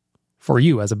for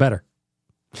you as a bettor.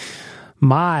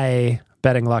 My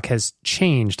betting luck has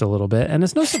changed a little bit, and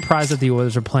it's no surprise that the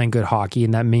Oilers are playing good hockey,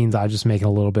 and that means I'm just making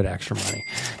a little bit extra money.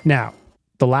 Now,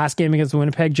 the last game against the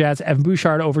Winnipeg Jets, Evan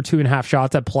Bouchard over 2.5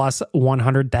 shots at plus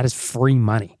 100. That is free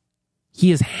money.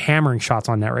 He is hammering shots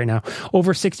on net right now.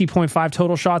 Over 60.5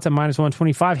 total shots at minus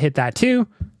 125. Hit that too.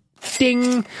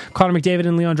 Ding. Connor McDavid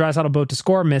and Leon Draisaitl both to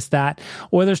score. Missed that.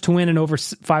 Oilers to win and over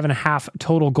 5.5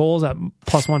 total goals at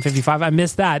plus 155. I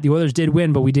missed that. The Oilers did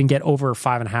win, but we didn't get over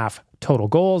 5.5 total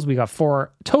goals. We got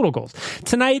 4 total goals.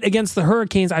 Tonight against the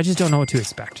Hurricanes, I just don't know what to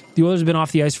expect. The Oilers have been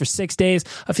off the ice for 6 days.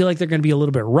 I feel like they're going to be a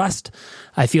little bit rust.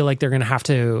 I feel like they're going to have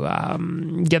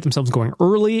to get themselves going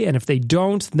early, and if they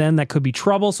don't, then that could be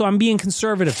trouble. So I'm being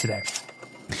conservative today.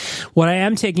 What I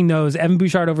am taking, though, is Evan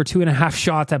Bouchard over 2.5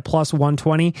 shots at plus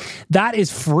 120. That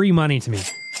is free money to me.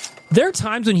 There are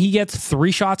times when he gets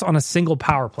 3 shots on a single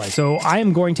power play. So I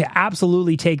am going to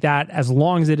absolutely take that as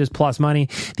long as it is plus money.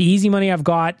 The easy money I've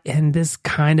got, and this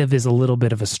kind of is a little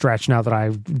bit of a stretch now that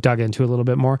I've dug into a little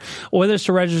bit more. Oilers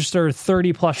to register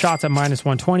 30 plus shots at minus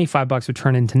 120. $5 would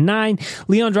turn into 9.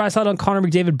 Leon Draisaitl and Connor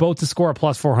McDavid both to score at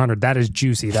plus 400. That is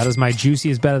juicy. That is my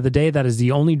juiciest bet of the day. That is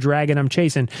the only dragon I'm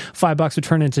chasing. $5 would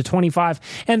turn into 25.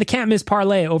 And the can't miss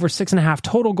parlay over 6.5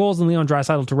 total goals and Leon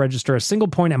Draisaitl to register a single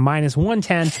point at minus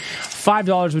 110.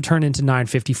 $5 would turn into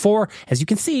 $9.54. As you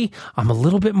can see, I'm a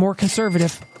little bit more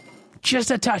conservative.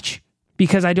 Just a touch.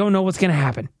 Because I don't know what's going to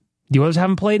happen. The Oilers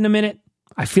haven't played in a minute.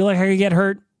 I feel like I could get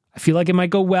hurt. I feel like it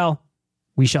might go well.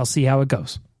 We shall see how it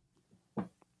goes.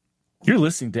 You're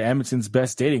listening to Edmonton's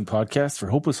best dating podcast for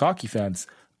hopeless hockey fans.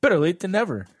 Better late than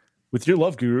never. With your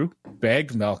love guru,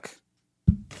 Bagged Milk.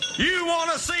 You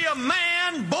want to see a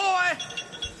man, boy?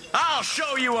 I'll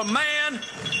show you a man.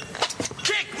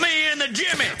 Kick me in the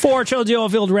jimmy. For Trilogy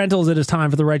Oilfield Rentals, it is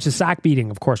time for the righteous sack beating.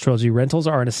 Of course, Trilogy Rentals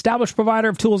are an established provider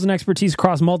of tools and expertise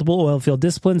across multiple oilfield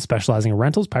disciplines, specializing in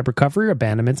rentals, pipe recovery,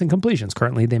 abandonments, and completions.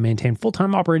 Currently, they maintain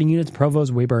full-time operating units in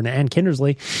Provost, Weyburn, and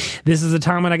Kindersley. This is the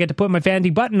time when I get to put my fancy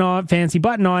button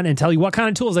on and tell you what kind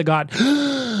of tools I got.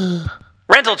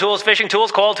 Rental tools, fishing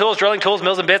tools, coil tools, drilling tools,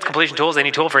 mills and bits, completion tools,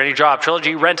 any tool for any job.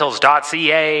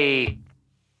 TrilogyRentals.ca.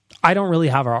 I don't really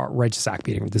have a righteous sack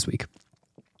beating this week.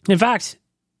 In fact,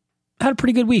 I had a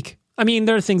pretty good week. I mean,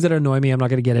 there are things that annoy me. I'm not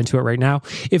going to get into it right now.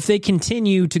 If they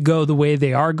continue to go the way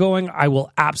they are going, I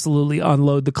will absolutely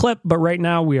unload the clip. But right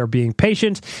now, we are being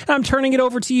patient. And I'm turning it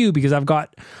over to you because I've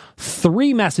got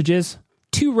 3 messages,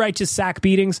 2 righteous sack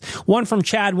beatings, one from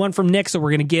Chad, one from Nick. So we're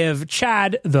going to give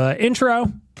Chad the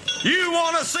intro. You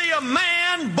want to see a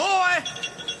man, boy?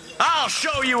 I'll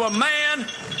show you a man.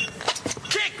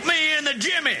 Kick me in the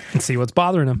jimmy. And see what's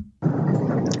bothering him.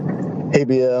 Hey,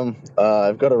 BM.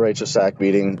 I've got a righteous sack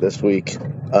meeting this week.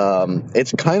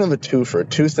 It's kind of a twofer.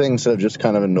 Two things that have just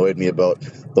kind of annoyed me about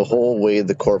the whole way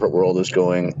the corporate world is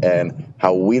going and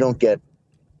how we don't get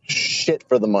shit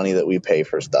for the money that we pay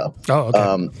for stuff. Oh,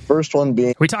 okay. First one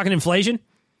being... we talking inflation?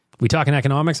 We talking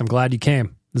economics? I'm glad you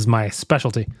came. This is my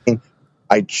specialty.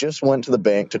 I just went to the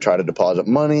bank to try to deposit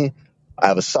money. I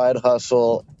have a side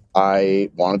hustle. I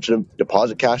wanted to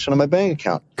deposit cash into my bank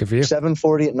account. Good for you.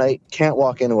 7:40 at night, can't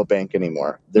walk into a bank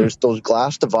anymore. There's those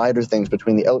glass divider things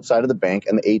between the outside of the bank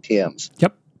and the ATMs.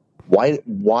 Yep.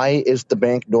 Why is the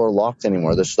bank door locked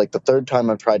anymore? This is like the third time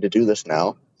I've tried to do this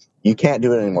now. You can't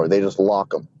do it anymore. They just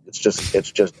lock them. It's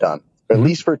just done. Or at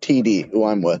least for TD, who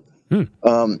I'm with.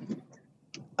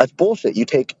 That's bullshit. You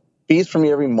take fees from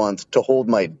me every month to hold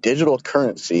my digital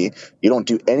currency. You don't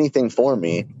do anything for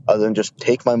me other than just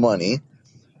take my money.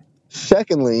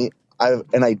 Secondly,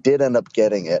 I did end up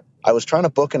getting it. I was trying to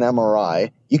book an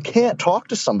MRI. You can't talk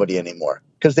to somebody anymore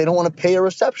because they don't want to pay a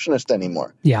receptionist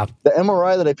anymore. Yeah. The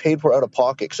MRI that I paid for out of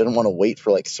pocket because I didn't want to wait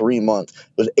for like 3 months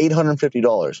was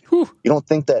 $850. Whew. You don't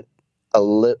think that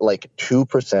like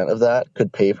 2% of that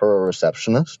could pay for a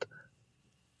receptionist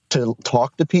to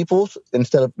talk to people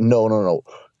instead of no.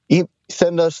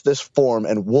 Send us this form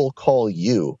and we'll call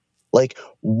you. Like,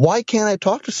 why can't I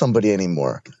talk to somebody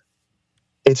anymore?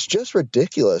 It's just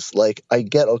ridiculous. Like, I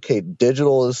get, okay,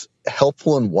 digital is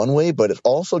helpful in one way, but it's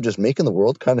also just making the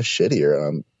world kind of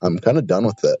shittier. I'm kind of done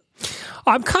with it.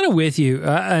 I'm kind of with you,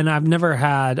 and I've never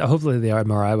had, hopefully the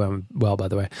MRI went well, by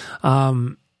the way.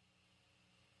 I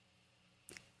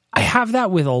have that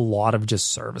with a lot of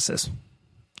just services.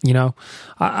 You know,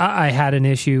 I had an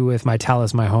issue with my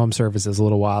TELUS, my home services a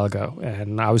little while ago,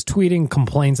 and I was tweeting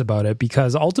complaints about it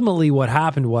because ultimately what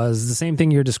happened was the same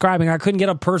thing you're describing. I couldn't get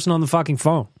a person on the fucking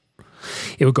phone.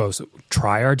 It would go, so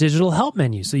try our digital help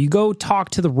menu. So you go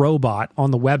talk to the robot on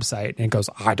the website and it goes,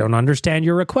 I don't understand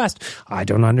your request. I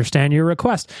don't understand your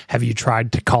request. Have you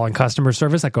tried calling customer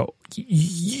service? I go,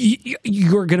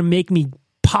 you're going to make me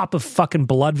pop a fucking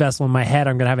blood vessel in my head.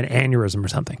 I'm going to have an aneurysm or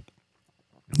something.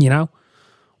 You know?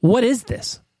 What is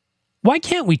this? Why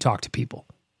can't we talk to people?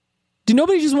 Do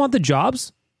nobody just want the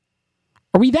jobs?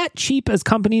 Are we that cheap as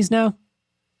companies now?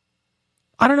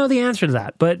 I don't know the answer to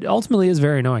that, but ultimately it's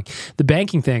very annoying. The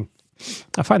banking thing,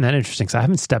 I find that interesting because I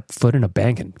haven't stepped foot in a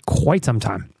bank in quite some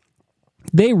time.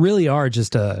 They really are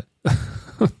just a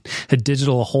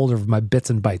digital holder of my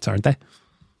bits and bytes, aren't they?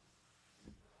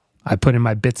 I put in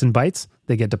my bits and bytes.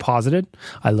 They get deposited.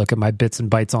 I look at my bits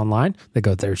and bytes online. They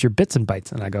go, there's your bits and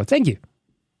bytes. And I go, thank you.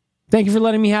 Thank you for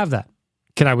letting me have that.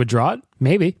 Can I withdraw it?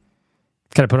 Maybe.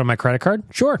 Can I put it on my credit card?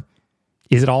 Sure.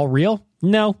 Is it all real?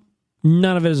 No.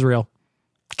 None of it is real.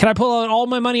 Can I pull out all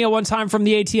my money at one time from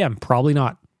the ATM? Probably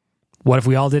not. What if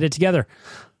we all did it together?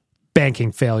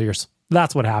 Banking failures.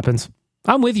 That's what happens.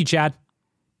 I'm with you, Chad.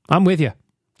 I'm with you.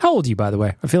 How old are you, by the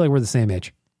way? I feel like we're the same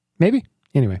age. Maybe?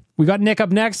 Anyway, we got Nick up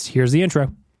next. Here's the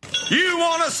intro. You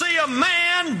want to see a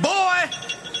man, boy?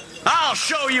 I'll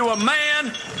show you a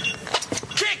man.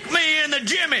 Kick me in the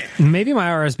jimmy. Maybe my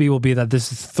RSB will be that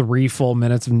this is 3 full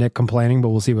minutes of Nick complaining, but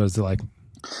we'll see what it's like.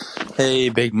 Hey,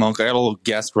 Big Monk. I got a little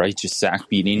guest righteous sack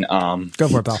beating. Go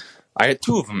for it, pal. I had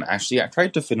 2 of them, actually. I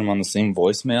tried to fit them on the same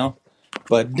voicemail,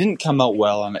 but it didn't come out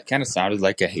well, and it kind of sounded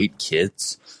like I hate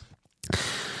kids.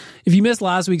 If you missed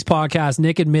last week's podcast,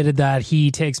 Nick admitted that he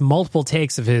takes multiple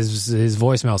takes of his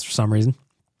voicemails for some reason.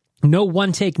 No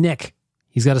one take Nick.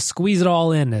 He's got to squeeze it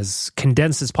all in as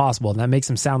condensed as possible, and that makes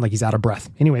him sound like he's out of breath.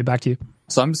 Anyway, back to you.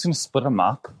 So I'm just going to split them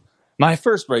up. My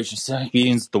first righteous sack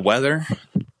beating is the weather.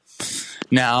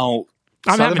 Now,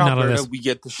 I'm Southern having none of Alberta, this. we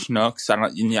get the Chinooks. I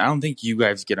don't think you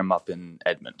guys get them up in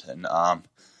Edmonton.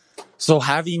 So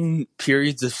having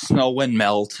periods of snow and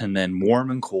melt and then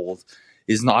warm and cold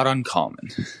is not uncommon.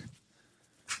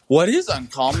 What is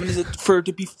uncommon is for it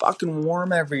to be fucking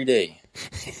warm every day.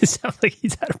 It sounds like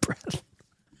he's out of breath.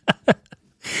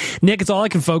 Nick, it's all I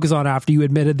can focus on after you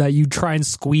admitted that you try and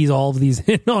squeeze all of these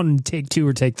in on take 2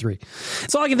 or take 3.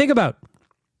 It's all I can think about.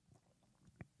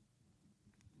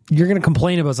 You're going to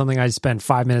complain about something I spent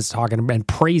 5 minutes talking and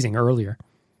praising earlier.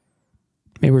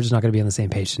 Maybe we're just not going to be on the same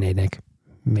page today, Nick.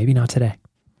 Maybe not today.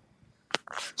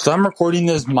 So I'm recording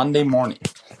this Monday morning.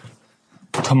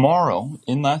 Tomorrow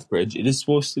in Lethbridge, it is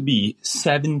supposed to be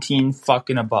 17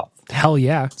 fucking above. Hell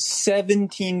yeah.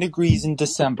 17 degrees in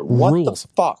December. What Rules. the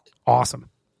fuck? Awesome.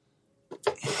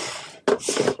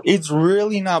 It's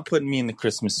really not putting me in the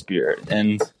Christmas spirit.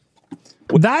 And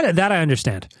that I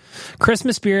understand.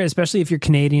 Christmas spirit, especially if you're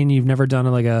Canadian, you've never done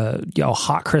like a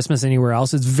hot Christmas anywhere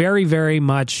else. It's very, very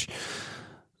much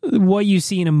what you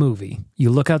see in a movie.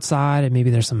 You look outside and maybe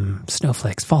there's some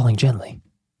snowflakes falling gently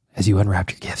as you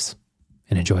unwrap your gifts.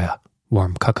 and enjoy a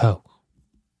warm cocoa.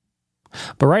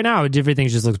 But right now, everything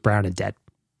just looks brown and dead.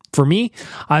 For me,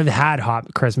 I've had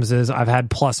hot Christmases. I've had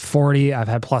plus 40. I've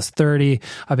had plus 30.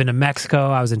 I've been to Mexico.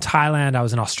 I was in Thailand. I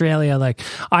was in Australia. Like,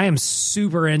 I am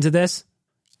super into this,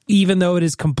 even though it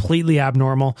is completely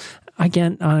abnormal.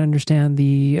 Again, I understand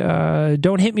the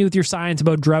don't hit me with your science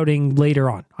about droughting later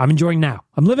on. I'm enjoying now.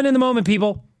 I'm living in the moment,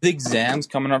 people. The exams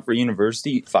coming up for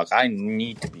university. Fuck, I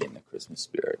need to be in the Christmas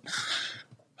spirit.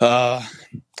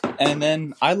 And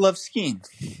then I love skiing.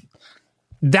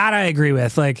 That I agree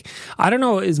with. Like, I don't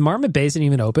know, is Marmot Basin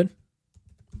even open?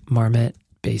 Marmot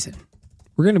Basin.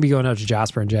 We're going to be going out to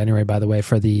Jasper in January, by the way,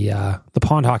 for the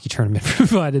pond hockey tournament,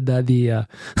 provided that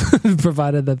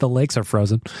the lakes are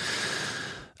frozen.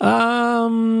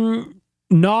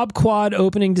 Knob Quad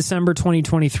opening December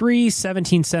 2023,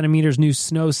 17 centimeters new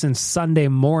snow since Sunday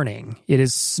morning. It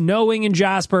is snowing in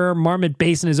Jasper. Marmot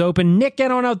Basin is open. Nick, get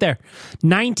on out there.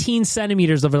 19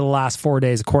 centimeters over the last 4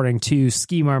 days, according to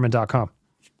skimarmot.com.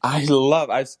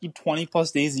 I've skied 20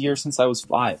 plus days a year since I was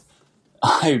 5.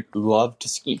 I love to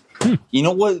ski. You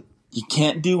know what you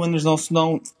can't do when there's no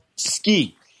snow?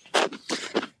 Ski.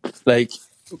 Like,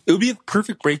 it would be a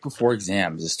perfect break before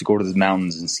exams is to go to the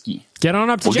mountains and ski. Get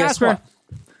on up to Jasper.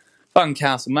 Fucking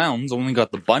Castle Mountains only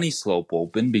got the bunny slope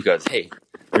open because, hey,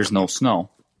 there's no snow.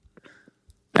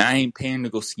 And I ain't paying to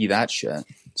go ski that shit.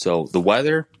 So the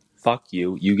weather, fuck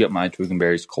you. You get my Twig and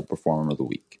Berries Cold Performer of the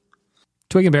Week.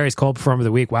 Twig and Berries Cold Performer of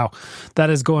the Week. Wow. That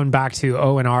is going back to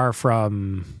O&R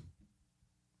from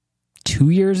 2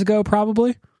 years ago,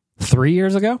 probably. 3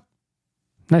 years ago.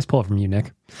 Nice pull from you,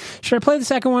 Nick. Should I play the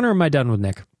second one or am I done with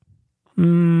Nick?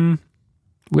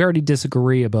 We already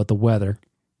disagree about the weather.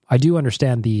 I do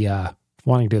understand the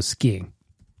wanting to go skiing.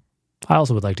 I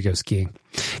also would like to go skiing.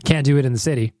 Can't do it in the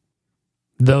city.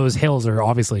 Those hills are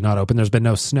obviously not open. There's been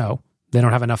no snow. They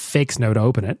don't have enough fake snow to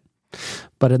open it.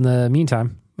 But in the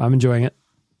meantime, I'm enjoying it.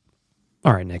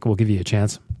 All right, Nick, we'll give you a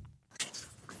chance.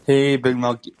 Hey, Big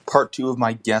Mel, part 2 of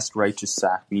my guest righteous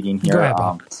sack beating here. Go ahead,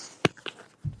 Bob.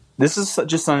 This is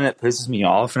just something that pisses me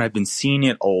off, and I've been seeing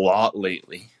it a lot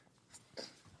lately.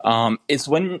 It's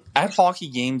when at hockey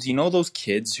games, you know those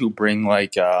kids who bring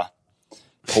like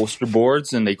poster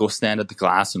boards and they go stand at the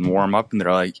glass and warm up, and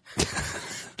they're like,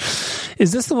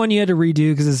 "Is this the one you had to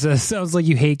redo because it sounds like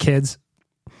you hate kids?"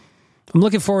 I'm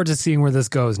looking forward to seeing where this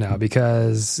goes now,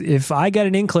 because if I get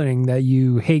an inkling that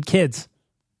you hate kids,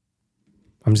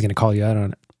 I'm just going to call you out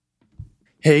on it.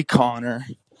 Hey, Connor,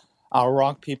 I'll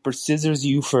rock, paper, scissors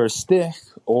you for a stick.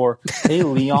 Or, hey,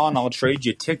 Leon, I'll trade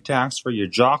you Tic Tacs for your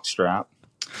jockstrap.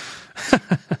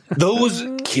 Those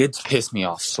kids piss me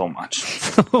off so much.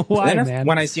 Why, man?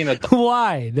 When I see an adult.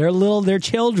 Why? They're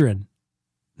children.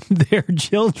 They're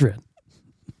children.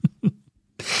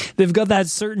 They've got that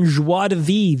certain joie de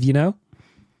vivre, you know?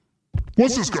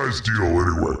 What's this guy's deal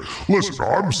anyway? Listen,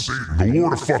 I'm Satan, the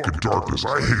Lord of fucking darkness.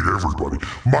 I hate everybody.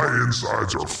 My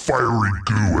insides are fiery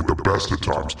goo at the best of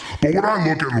times. But when I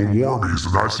look at the warmies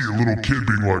and I see a little kid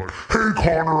being like, "Hey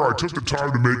Connor, I took the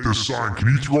time to make this sign. Can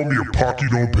you throw me a puck you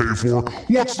don't pay for?"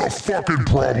 What's the fucking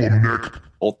problem, Nick?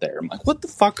 Out there. I'm like, what the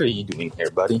fuck are you doing here,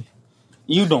 buddy?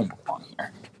 You don't belong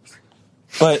here.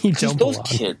 But those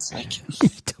kids, like, you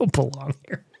don't belong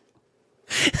here.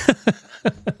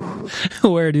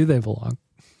 Where do they belong?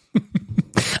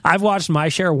 I've watched my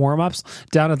share of warm-ups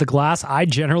down at the glass. I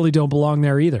generally don't belong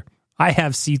there either. I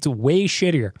have seats way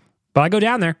shittier, but I go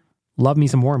down there. Love me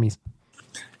some warmies.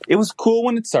 It was cool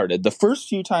when it started. The first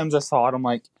few times I saw it, I'm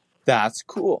like, that's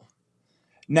cool.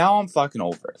 Now I'm fucking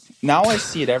over it. Now I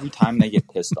see it every time and I get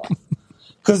pissed off.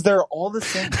 Because they're all the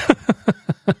same.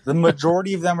 The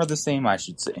majority of them are the same, I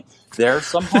should say. There are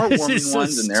some heartwarming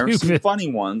ones, and there are some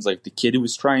funny ones, like the kid who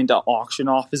was trying to auction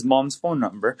off his mom's phone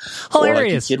number. Hilarious. Or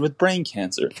like the kid with brain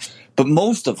cancer. But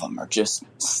most of them are just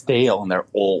stale and they're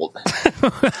old.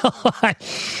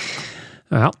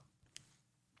 Well,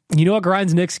 you know what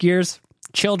grinds Nick's gears?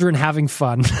 Children having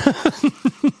fun.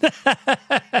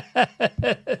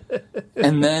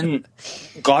 And then,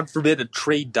 God forbid, a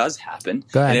trade does happen,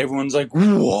 and everyone's like,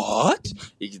 "What?"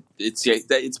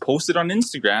 It's posted on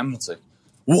Instagram, and it's like,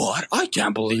 "What? I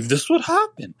can't believe this would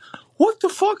happen. What the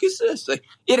fuck is this?" Like,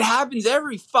 it happens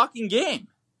every fucking game.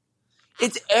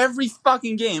 It's every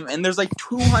fucking game, and there's like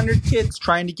 200 kids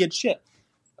trying to get shit.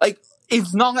 Like,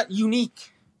 it's not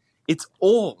unique. It's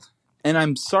old, and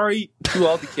I'm sorry to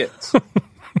all the kids.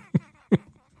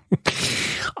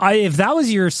 If that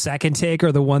was your second take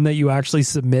or the one that you actually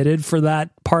submitted for that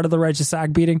part of the righteous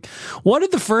sack beating, what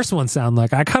did the first one sound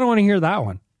like? I kind of want to hear that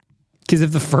one. Because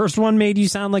if the first one made you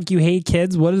sound like you hate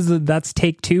kids, what is that's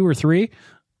take 2 or 3?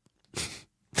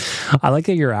 I like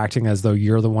that you're acting as though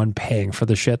you're the one paying for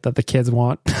the shit that the kids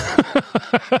want.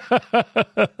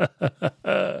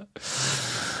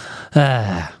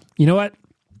 You know what?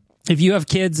 If you have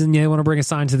kids and you want to bring a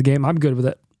sign to the game, I'm good with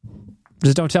it.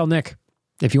 Just don't tell Nick.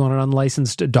 If you want an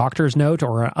unlicensed doctor's note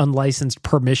or an unlicensed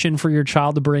permission for your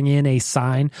child to bring in a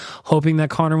sign, hoping that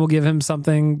Connor will give him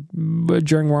something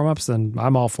during warm-ups, then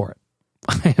I'm all for it.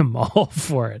 I am all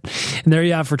for it. And there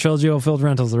you have for Trilogy Filled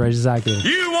Rentals, the Rageous Active.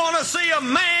 You want to see a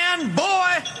man,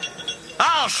 boy?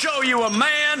 I'll show you a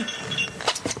man.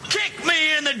 Kick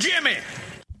me in the jimmy.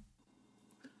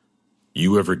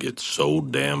 You ever get so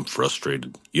damn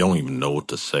frustrated you don't even know what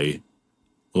to say?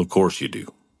 Well, of course you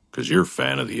do, because you're a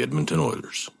fan of the Edmonton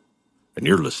Oilers. And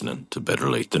you're listening to Better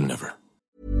Late Than Never.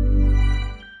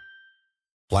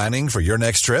 Planning for your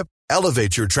next trip?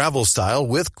 Elevate your travel style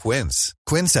with Quince.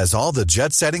 Quince has all the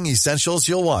jet-setting essentials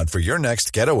you'll want for your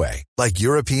next getaway, like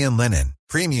European linen,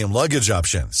 premium luggage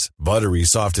options, buttery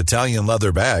soft Italian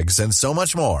leather bags, and so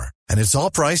much more. And it's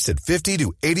all priced at 50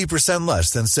 to 80%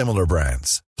 less than similar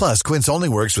brands. Plus, Quince only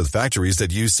works with factories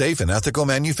that use safe and ethical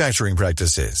manufacturing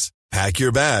practices. Pack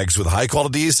your bags with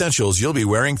high-quality essentials you'll be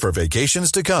wearing for vacations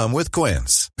to come with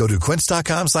Quince. Go to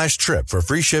quince.com/trip for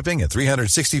free shipping and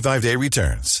 365-day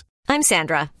returns. I'm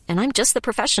Sandra, and I'm just the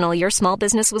professional your small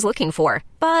business was looking for.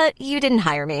 But you didn't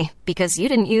hire me because you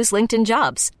didn't use LinkedIn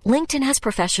Jobs. LinkedIn has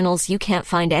professionals you can't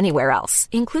find anywhere else,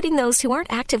 including those who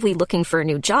aren't actively looking for a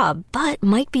new job, but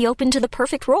might be open to the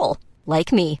perfect role,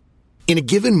 like me. In a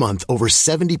given month, over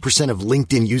 70% of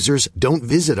LinkedIn users don't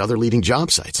visit other leading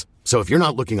job sites. So if you're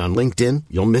not looking on LinkedIn,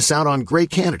 you'll miss out on great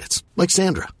candidates like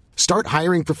Sandra. Start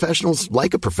hiring professionals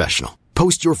like a professional.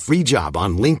 Post your free job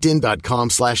on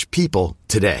linkedin.com/people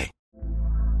today.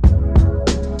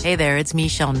 Hey there, it's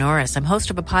Michelle Norris. I'm host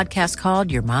of a podcast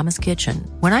called Your Mama's Kitchen.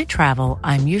 When I travel,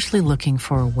 I'm usually looking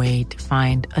for a way to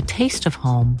find a taste of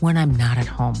home when I'm not at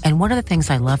home. And one of the things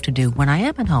I love to do when I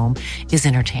am at home is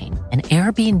entertain. And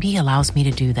Airbnb allows me to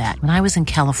do that. When I was in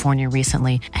California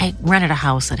recently, I rented a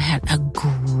house that had a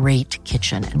great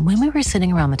kitchen. And when we were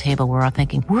sitting around the table, we were all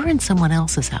thinking, we're in someone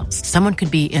else's house. Someone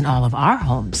could be in all of our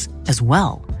homes as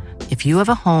well. If you have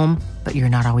a home, but you're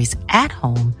not always at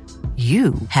home,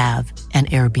 you have an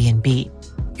Airbnb.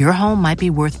 Your home might be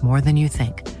worth more than you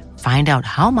think. Find out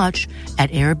how much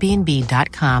at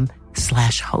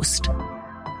airbnb.com/host.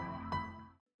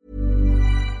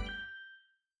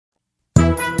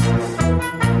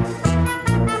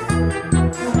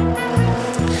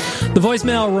 The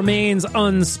voicemail remains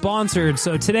unsponsored,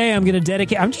 so today I'm going to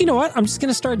dedicate... you know what? I'm just going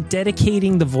to start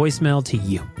dedicating the voicemail to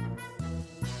you.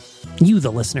 You,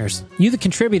 the listeners. You, the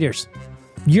contributors.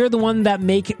 You're the one that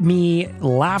make me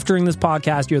laugh during this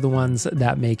podcast. You're the ones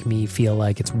that make me feel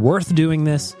like it's worth doing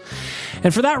this.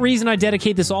 And for that reason, I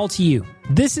dedicate this all to you.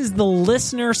 This is the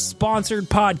listener-sponsored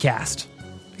podcast.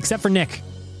 Except for Nick,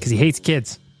 because he hates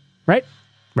kids. Right?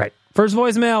 Right. First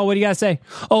voicemail, what do you guys say?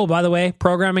 Oh, by the way,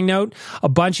 programming note, a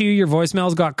bunch of your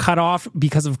voicemails got cut off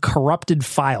because of corrupted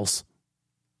files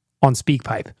on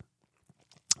SpeakPipe.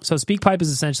 So SpeakPipe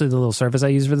is essentially the little service I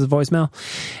use for this voicemail.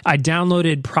 I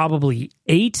downloaded probably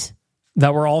 8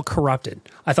 that were all corrupted.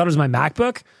 I thought it was my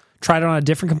MacBook. Tried it on a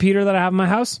different computer that I have in my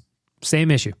house.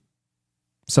 Same issue.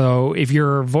 So if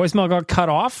your voicemail got cut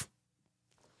off,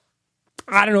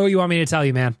 I don't know what you want me to tell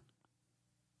you, man.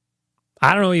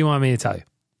 I don't know what you want me to tell you.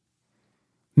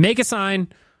 Make a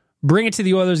sign. Bring it to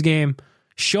the Oilers game.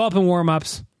 Show up in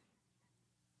warm-ups.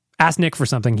 Ask Nick for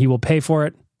something. He will pay for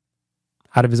it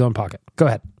out of his own pocket. Go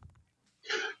ahead.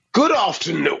 Good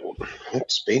afternoon.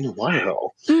 It's been a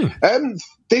while.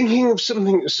 Thinking of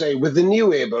something to say with the new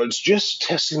earbuds, just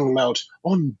testing them out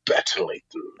on Better Late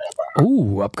Than Never.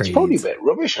 Ooh, upgrade. It's probably a bit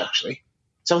rubbish, actually.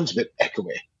 Sounds a bit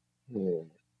echoey. You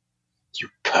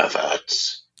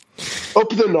perverts. Up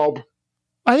the knob.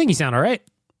 I think you sound all right.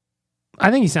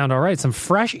 Some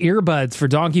fresh earbuds for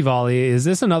Donkey Volley. Is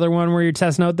this another one where you're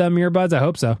testing out them earbuds? I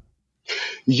hope so.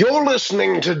 You're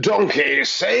listening to Donkey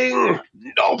saying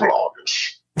knob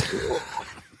launch.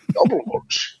 Knob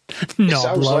launch. It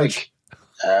sounds like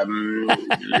a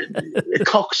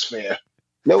cock sphere.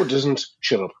 No, it doesn't.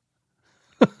 Shut up.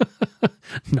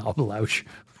 Knob louch.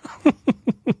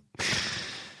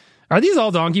 Are these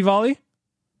all Donkey Volley?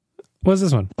 What's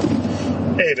this one?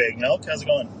 Hey, Big Milk. How's it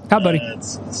going? Hi, buddy.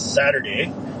 It's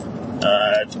Saturday.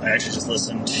 I actually just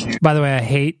listened to... By the way, I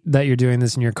hate that you're doing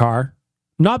this in your car.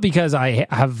 Not because I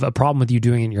have a problem with you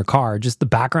doing it in your car, just the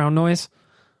background noise.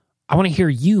 I want to hear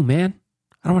you, man.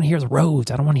 I don't want to hear the roads.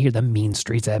 I don't want to hear the mean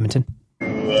streets of Edmonton.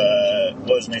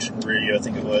 Lowe's Nation Radio, I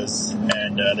think it was,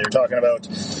 and they were talking about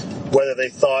whether they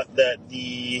thought that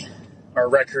the our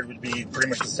record would be pretty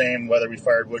much the same whether we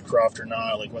fired Woodcroft or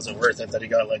not. Like, was it worth it that he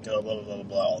got let go? Blah blah blah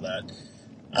blah, all that.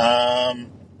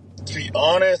 To be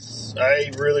honest,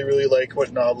 I really, really like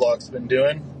what Knobloch's been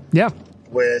doing. Yeah.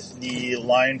 With the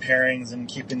line pairings and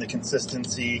keeping the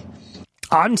consistency.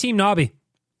 I'm Team Nobby.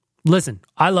 Listen,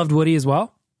 I loved Woody as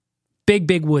well.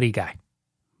 Big Woody guy.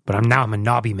 But I'm a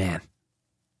Nobby man.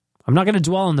 I'm not going to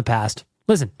dwell on the past.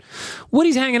 Listen,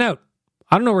 Woody's hanging out.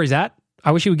 I don't know where he's at.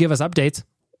 I wish he would give us updates.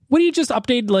 Woody, you just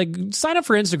update, like, sign up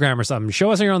for Instagram or something. Show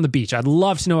us when you're on the beach. I'd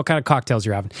love to know what kind of cocktails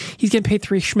you're having. He's getting paid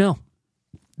 $3 schmil.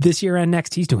 This year and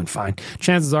next, he's doing fine.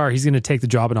 Chances are he's going to take the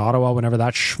job in Ottawa whenever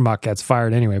that schmuck gets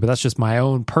fired anyway, but that's just my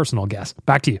own personal guess.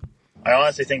 Back to you. I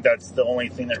honestly think that's the only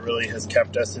thing that really has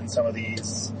kept us in some of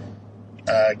these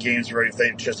games where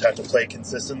they just have to play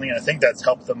consistently, and I think that's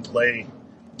helped them play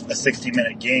a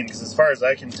 60-minute game, because as far as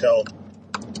I can tell,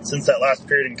 since that last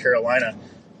period in Carolina,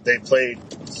 they've played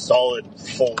solid,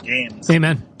 full games.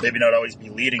 Amen. Maybe not always be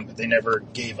leading, but they never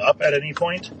gave up at any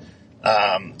point.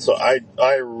 So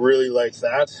I really like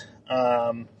that.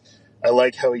 I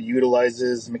like how he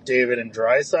utilizes McDavid and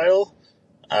Draisaitl,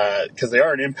 because they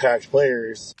are an impact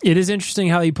players. It is interesting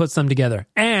how he puts them together.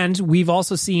 And we've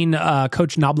also seen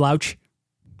Coach Knobloch,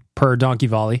 per Donkey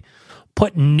Volley,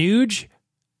 put Nuge,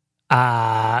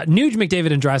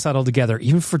 McDavid, and Draisaitl together,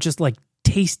 even for just like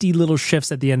tasty little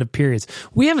shifts at the end of periods.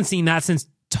 We haven't seen that since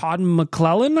Todd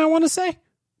McClellan, I want to say.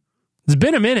 It's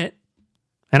been a minute,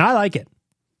 and I like it.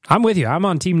 I'm with you. I'm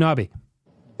on Team Nobby.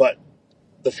 But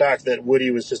the fact that Woody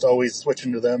was just always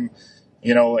switching to them,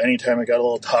 you know, anytime it got a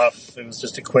little tough, it was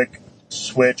just a quick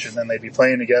switch, and then they'd be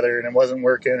playing together, and it wasn't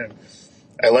working. And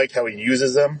I like how he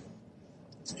uses them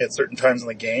at certain times in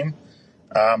the game.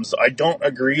 So I don't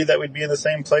agree that we'd be in the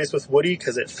same place with Woody,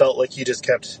 because it felt like he just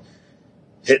kept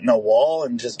hitting a wall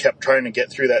and just kept trying to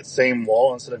get through that same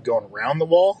wall instead of going around the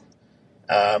wall.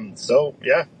 So,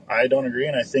 yeah, I don't agree,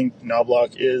 and I think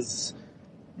Knobloch is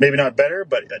maybe not better,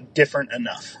 but different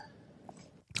enough.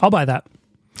 I'll buy that.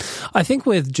 I think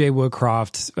with Jay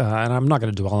Woodcroft, and I'm not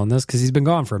going to dwell on this because he's been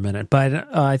gone for a minute,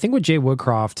 but I think with Jay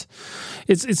Woodcroft,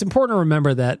 it's important to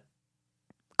remember that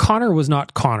Connor was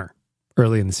not Connor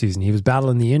early in the season. He was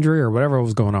battling the injury or whatever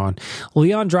was going on.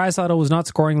 Leon Draisaitl was not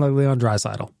scoring like Leon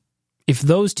Draisaitl. If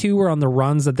those two were on the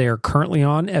runs that they are currently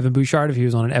on, Evan Bouchard, if he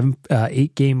was on an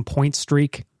 8-game point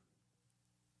streak,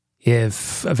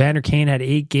 if Evander Kane had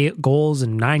 8 goals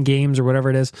in 9 games or whatever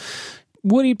it is,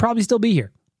 Woody'd probably still be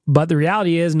here. But the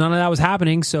reality is none of that was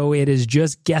happening, so it is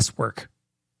just guesswork.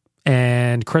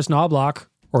 And Chris Knobloch,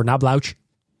 or Knobloch,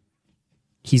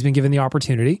 he's been given the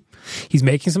opportunity. He's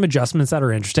making some adjustments that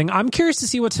are interesting. I'm curious to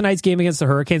see what tonight's game against the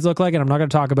Hurricanes look like, and I'm not going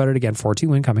to talk about it again. 4-2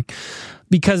 win coming.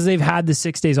 Because they've had the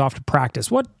 6 days off to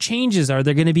practice. What changes? Are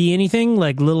there going to be anything?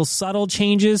 Like little subtle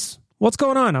changes? What's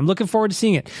going on? I'm looking forward to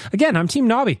seeing it. Again, I'm Team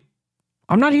Nobby.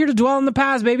 I'm not here to dwell on the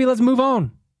past, baby. Let's move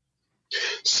on.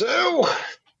 So,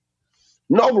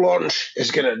 Knobloch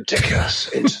is going to dick us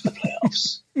into the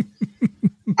playoffs.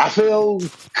 I feel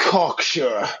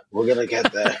cocksure we're going to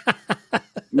get there.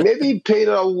 Maybe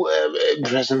Peter in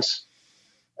presence.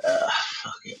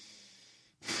 Fuck it.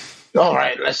 All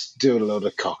right, let's do a load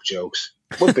of cock jokes.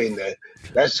 We've been there.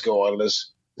 Let's go,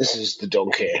 Islanders. This is the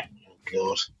donkey. Oh,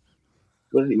 God.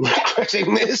 Really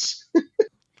regretting this?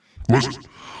 Listen,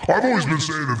 I've always been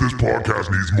saying that this podcast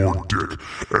needs more dick.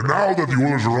 And now that the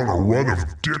Oilers are on a run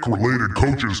of dick-related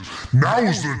coaches, now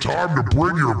is the time to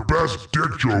bring your best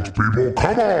dick jokes, people.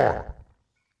 Come on.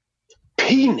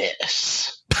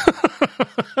 Penis.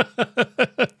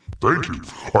 Thank you.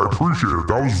 I appreciate it.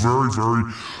 That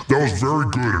was very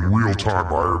good in real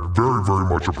time. I very, very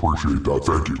much appreciate that.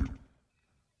 Thank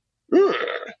you.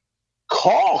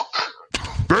 Cock.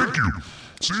 Thank you.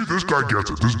 See, this guy gets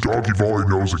it. This Donkey Volley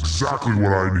knows exactly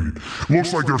what I need.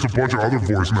 Looks like there's a bunch of other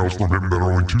voicemails from him that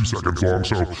are only 2 seconds long,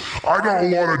 so I got a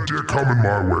lot of dick coming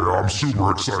my way. I'm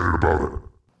super excited about it.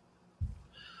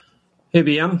 Hey,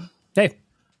 BM. Hey.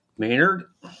 Maynard,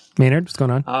 what's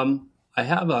going on? I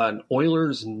have an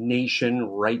Oilers Nation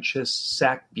righteous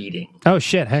sack beating. Oh,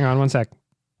 shit. Hang on one sec.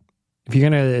 If you're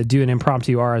going to do an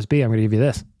impromptu RSB, I'm going to give you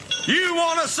this. You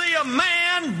want to see a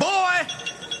man, boy?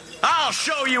 I'll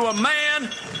show you a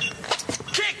man.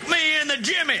 Kick me in the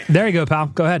jimmy. There you go, pal.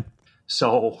 Go ahead.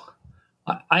 So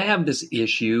I have this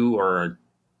issue, or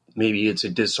maybe it's a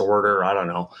disorder, I don't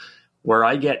know, where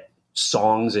I get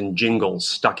songs and jingles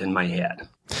stuck in my head.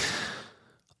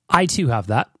 I too have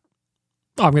that.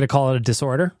 I'm going to call it a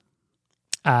disorder.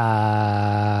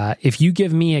 If you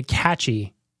give me a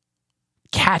catchy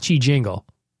jingle,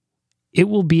 it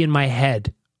will be in my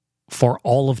head for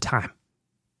all of time.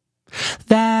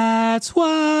 That's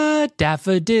what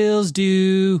daffodils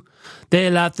do. They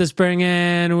let the spring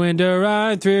and winter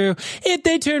run through. If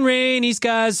they turn rainy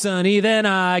skies sunny, then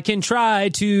I can try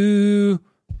to.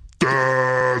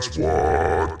 That's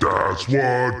what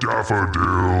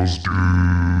daffodils do.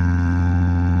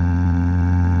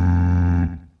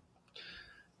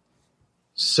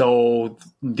 So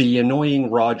the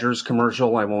annoying Rogers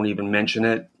commercial, I won't even mention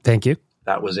it. Thank you.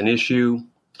 That was an issue.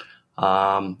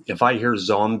 If I hear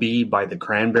Zombie by the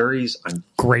Cranberries, I'm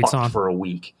great fucked song for a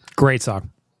week. Great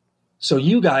song. So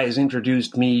you guys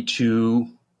introduced me to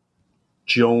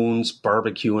Jones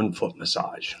Barbecue and Foot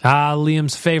Massage.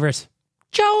 Liam's favorite.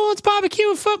 Jones Barbecue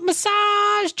and Foot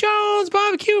Massage. Jones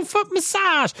Barbecue and Foot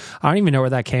Massage. I don't even know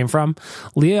where that came from.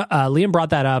 Liam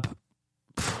brought that up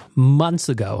months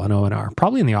ago on ONR,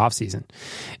 probably in the off season,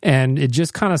 and it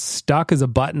just kind of stuck as a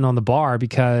button on the bar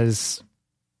because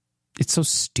it's so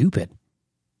stupid.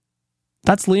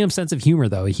 That's Liam's sense of humor,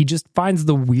 though. He just finds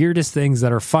the weirdest things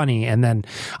that are funny, and then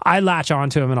I latch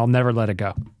onto him and I'll never let it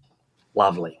go.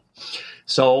 Lovely.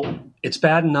 So it's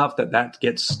bad enough that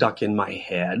gets stuck in my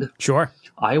head. Sure.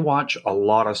 I watch a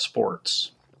lot of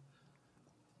sports.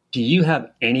 Do you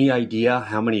have any idea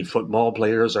how many football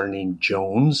players are named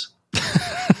Jones?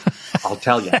 I'll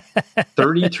tell you,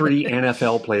 33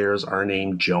 NFL players are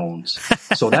named Jones.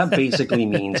 So that basically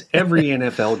means every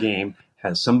NFL game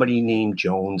has somebody named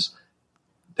Jones.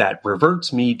 That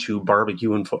reverts me to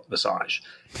barbecue and foot massage.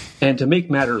 And to make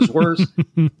matters worse,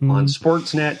 on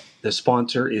Sportsnet, the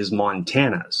sponsor is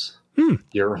Montana's.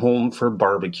 Your home for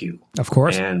barbecue. Of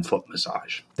course. And foot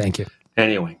massage. Thank you.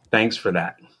 Anyway, thanks for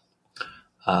that.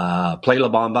 Play La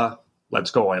Bamba.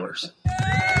 Let's go Oilers.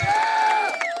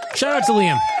 Shout out to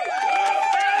Liam.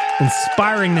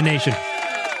 Inspiring the nation.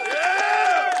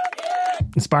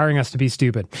 Inspiring us to be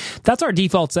stupid. That's our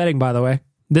default setting, by the way.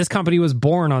 This company was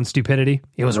born on stupidity.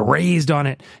 It was raised on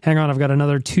it. Hang on, I've got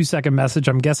another 2-second message.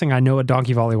 I'm guessing I know what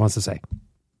Donkey Volley wants to say.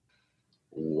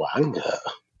 Wanger.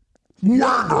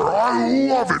 Wanger, I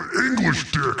love it.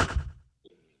 English dick.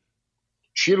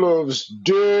 She loves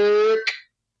dick.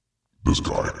 This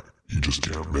guy, he just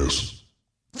can't miss.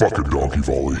 Fucking Donkey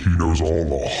Volley, he knows all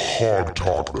the hog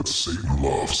talk that Satan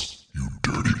loves. You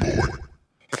dirty boy.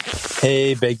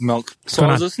 Hey, Big Milk. So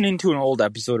I was listening to an old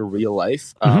episode of Real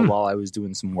Life while I was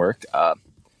doing some work.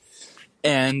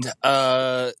 And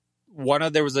there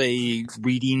was a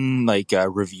reading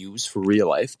reviews for Real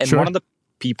Life. And one of the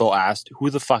people asked, who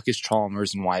the fuck is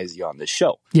Chalmers and why is he on this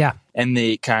show? Yeah. And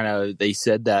they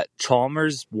said that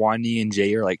Chalmers, Wanye, and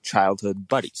Jay are like childhood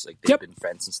buddies. Like they've been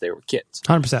friends since they were kids.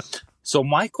 100%. So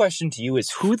my question to you is,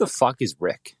 who the fuck is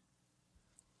Rick?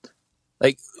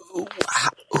 Like,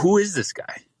 who is this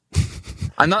guy?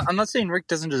 I'm not saying Rick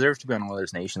doesn't deserve to be on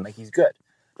Oilers Nation. Like, he's good.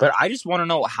 But I just want to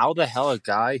know how the hell a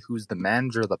guy who's the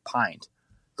manager of the Pint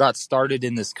got started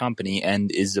in this company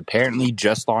and is apparently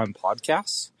just on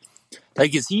podcasts.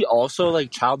 Like, is he also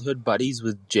like childhood buddies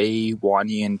with Jay,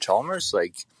 Wanye, and Chalmers?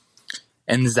 Like,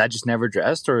 and is that just never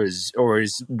addressed, or is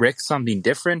Rick something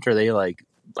different? Are they like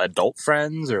adult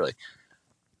friends, or like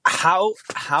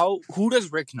who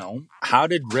does Rick know? How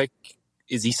did Rick?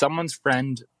 Is he someone's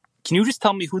friend? Can you just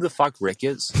tell me who the fuck Rick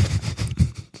is?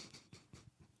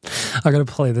 I'm going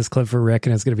to play this clip for Rick,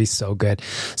 and it's going to be so good.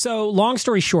 So, long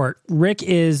story short, Rick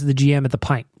is the GM at the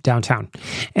Pint downtown.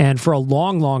 And for a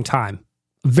long, long time,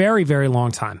 very, very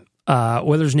long time,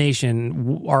 Oilers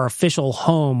Nation, our official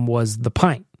home was the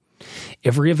Pint.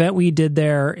 Every event we did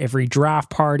there, every draft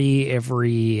party,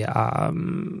 every,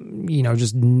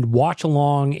 just watch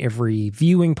along, every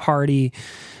viewing party,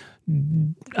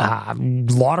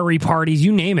 lottery parties,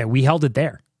 you name it, we held it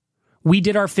there. We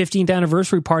did our 15th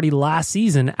anniversary party last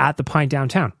season at the Pint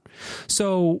downtown.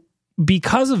 So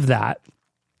because of that,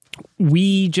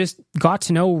 we just got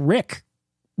to know Rick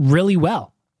really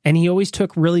well. And he always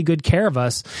took really good care of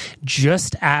us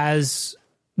just as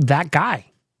that guy.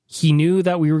 He knew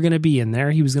that we were going to be in there.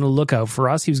 He was going to look out for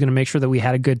us. He was going to make sure that we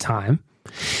had a good time.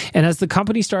 And as the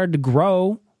company started to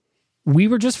grow, we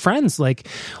were just friends. Like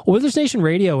Oilers Nation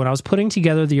Radio, when I was putting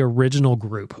together the original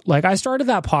group, like I started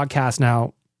that podcast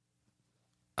now,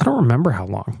 I don't remember how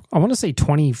long. I want to say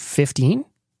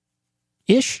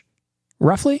 2015-ish,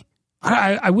 roughly.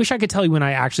 I wish I could tell you when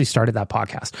I actually started that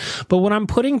podcast. But when I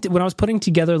was putting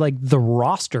together like the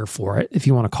roster for it, if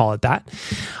you want to call it that,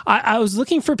 I was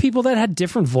looking for people that had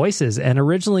different voices. And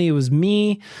originally it was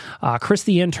me, Chris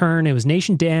the intern, it was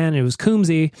Nation Dan, it was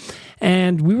Coombsy.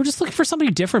 And we were just looking for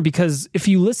somebody different because if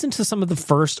you listen to some of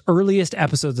the earliest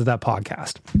episodes of that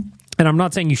podcast, and I'm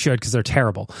not saying you should because they're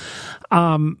terrible,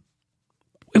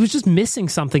 it was just missing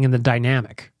something in the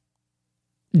dynamic.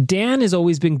 Dan has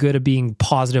always been good at being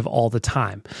positive all the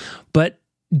time, but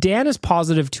Dan is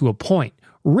positive to a point.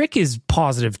 Rick is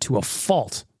positive to a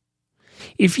fault.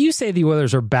 If you say the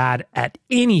Oilers are bad at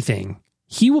anything,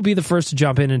 he will be the first to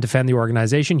jump in and defend the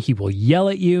organization. He will yell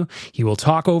at you. He will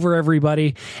talk over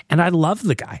everybody. And I love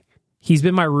the guy. He's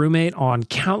been my roommate on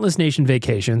countless nation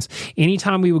vacations.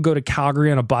 Anytime we would go to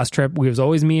Calgary on a bus trip, it was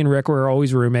always me and Rick were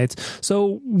always roommates.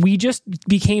 So we just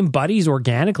became buddies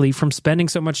organically from spending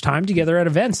so much time together at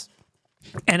events.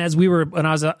 And when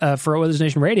I was for Oilers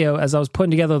Nation Radio, as I was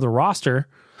putting together the roster,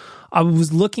 I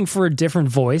was looking for a different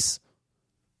voice.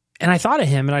 And I thought of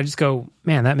him and I just go,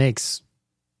 man, that makes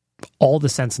all the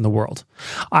sense in the world.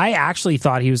 I actually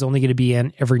thought he was only going to be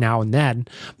in every now and then,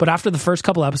 but after the first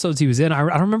couple episodes he was in, I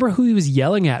don't remember who he was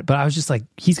yelling at, but I was just like,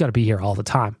 he's got to be here all the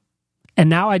time. And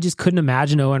now I just couldn't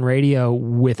imagine ON Radio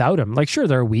without him. Like, sure,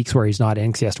 there are weeks where he's not in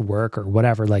because he has to work or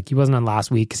whatever. Like, he wasn't on last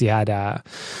week because he had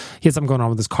something going on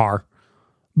with his car.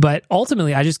 But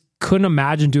ultimately, I just couldn't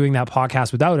imagine doing that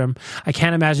podcast without him. I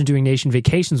can't imagine doing Nation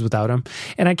Vacations without him.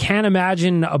 And I can't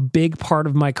imagine a big part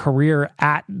of my career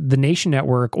at the Nation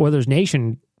Network, Oilers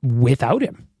Nation, without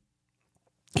him.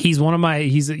 He's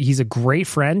he's a great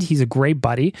friend. He's a great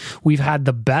buddy. We've had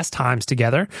the best times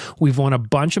together. We've won a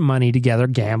bunch of money together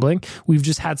gambling. We've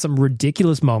just had some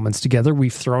ridiculous moments together.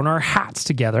 We've thrown our hats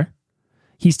together.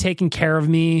 He's taken care of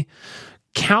me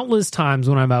countless times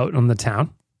when I'm out on the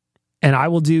town. And I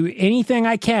will do anything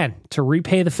I can to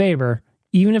repay the favor,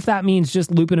 even if that means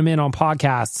just looping him in on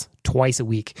podcasts twice a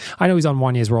week. I know he's on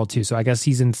Wanye's World too, so I guess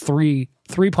he's in three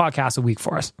podcasts a week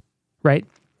for us, right?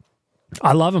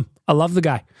 I love him. I love the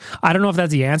guy. I don't know if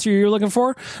that's the answer you're looking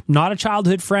for. Not a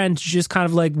childhood friend, just kind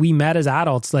of like we met as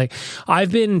adults. Like,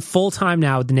 I've been full-time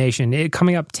now at the Nation.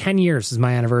 Coming up 10 years is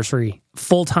my anniversary,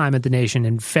 full-time at the Nation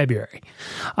in February.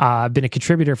 I've been a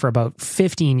contributor for about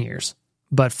 15 years.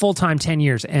 But full-time 10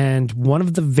 years. And one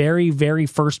of the very, very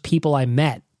first people I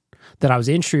met that I was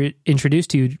introduced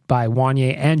to by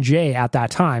Wanye and Jay at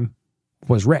that time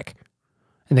was Rick.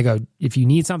 And they go, if you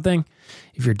need something,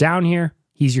 if you're down here,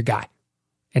 he's your guy.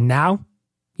 And now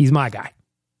he's my guy.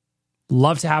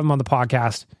 Love to have him on the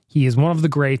podcast. He is one of the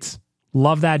greats.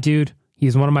 Love that dude. He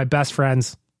is one of my best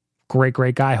friends. Great,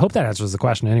 great guy. Hope that answers the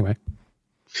question anyway.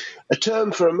 A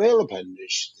term for a male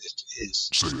appendage that is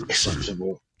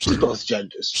acceptable to both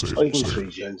genders, or even three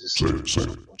genders.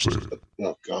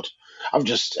 Oh, God. I've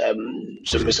just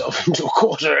turned myself into a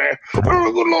quarter here.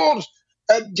 Oh, good Lord.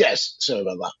 Yes, sorry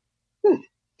about that.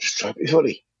 Just try to be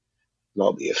funny.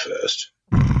 Not be a first.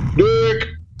 Dick,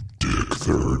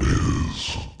 there it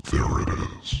is. There it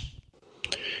is.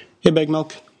 Hey, Big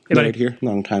Milk. Hey, Right here.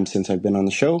 Long time since I've been on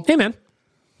the show. Hey, man.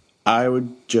 I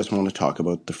would just want to talk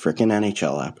about the frickin'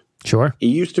 NHL app. Sure. It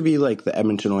used to be like the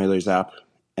Edmonton Oilers app,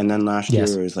 and then last year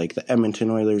it was like the Edmonton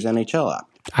Oilers NHL app.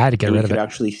 I had to get rid of it. You could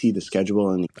actually see the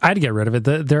schedule. And I had to get rid of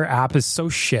it. Their app is so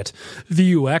shit.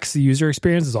 The UX, the user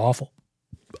experience is awful.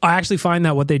 I actually find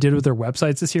that what they did with their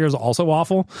websites this year is also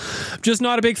awful. Just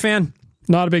not a big fan.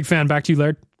 Not a big fan. Back to you,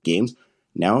 Laird. Games.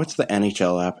 Now it's the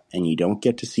NHL app, and you don't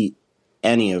get to see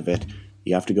any of it.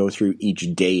 You have to go through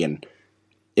each day, and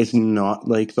it's not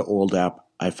like the old app.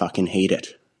 I fucking hate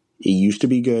it. It used to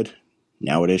be good.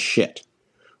 Now it is shit.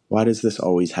 Why does this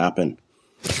always happen?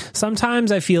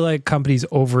 Sometimes I feel like companies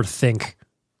overthink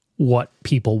what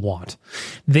people want.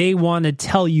 They want to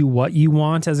tell you what you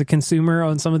want as a consumer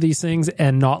on some of these things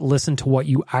and not listen to what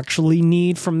you actually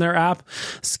need from their app.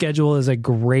 Schedule is a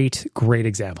great, great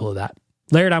example of that.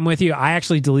 Laird, I'm with you. I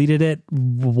actually deleted it a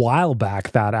while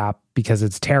back, that app, because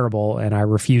it's terrible and I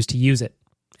refuse to use it.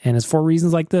 And it's for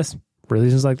reasons like this.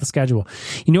 Reasons like the schedule.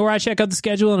 You know where I check out the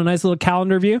schedule in a nice little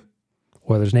calendar view?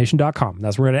 OilersNation.com.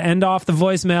 That's where we're going to end off the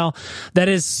voicemail that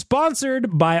is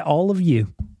sponsored by all of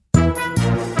you.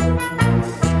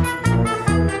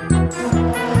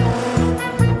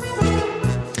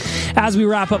 As we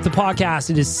wrap up the podcast,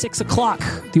 it is 6 o'clock.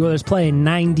 The Oilers play in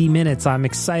 90 minutes. I'm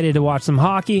excited to watch some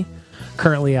hockey.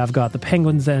 Currently, I've got the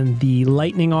Penguins and the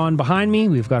Lightning on behind me.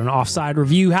 We've got an offside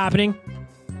review happening.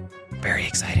 Very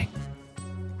exciting.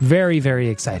 Very, very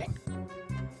exciting.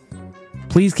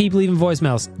 Please keep leaving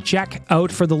voicemails. Check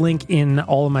out for the link in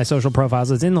all of my social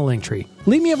profiles. It's in the link tree.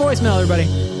 Leave me a voicemail, everybody.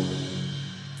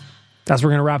 That's where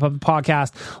we're going to wrap up the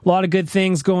podcast. A lot of good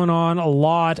things going on. A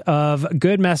lot of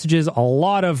good messages. A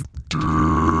lot of...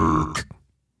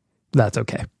 That's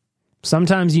okay.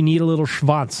 Sometimes you need a little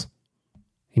schwanz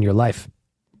in your life.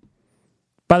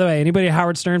 By the way, anybody a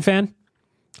Howard Stern fan?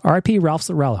 R.I.P. Ralph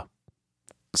Zorella.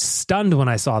 Stunned when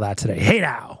I saw that today. Hey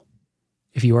now.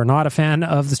 If you are not a fan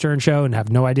of The Stern Show and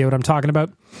have no idea what I'm talking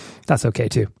about, that's okay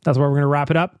too. That's where we're going to wrap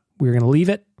it up. We're going to leave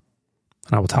it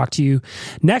And I will talk to you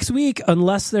next week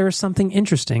unless there is something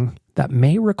interesting that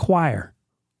may require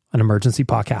an emergency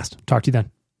podcast. Talk to you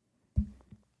then.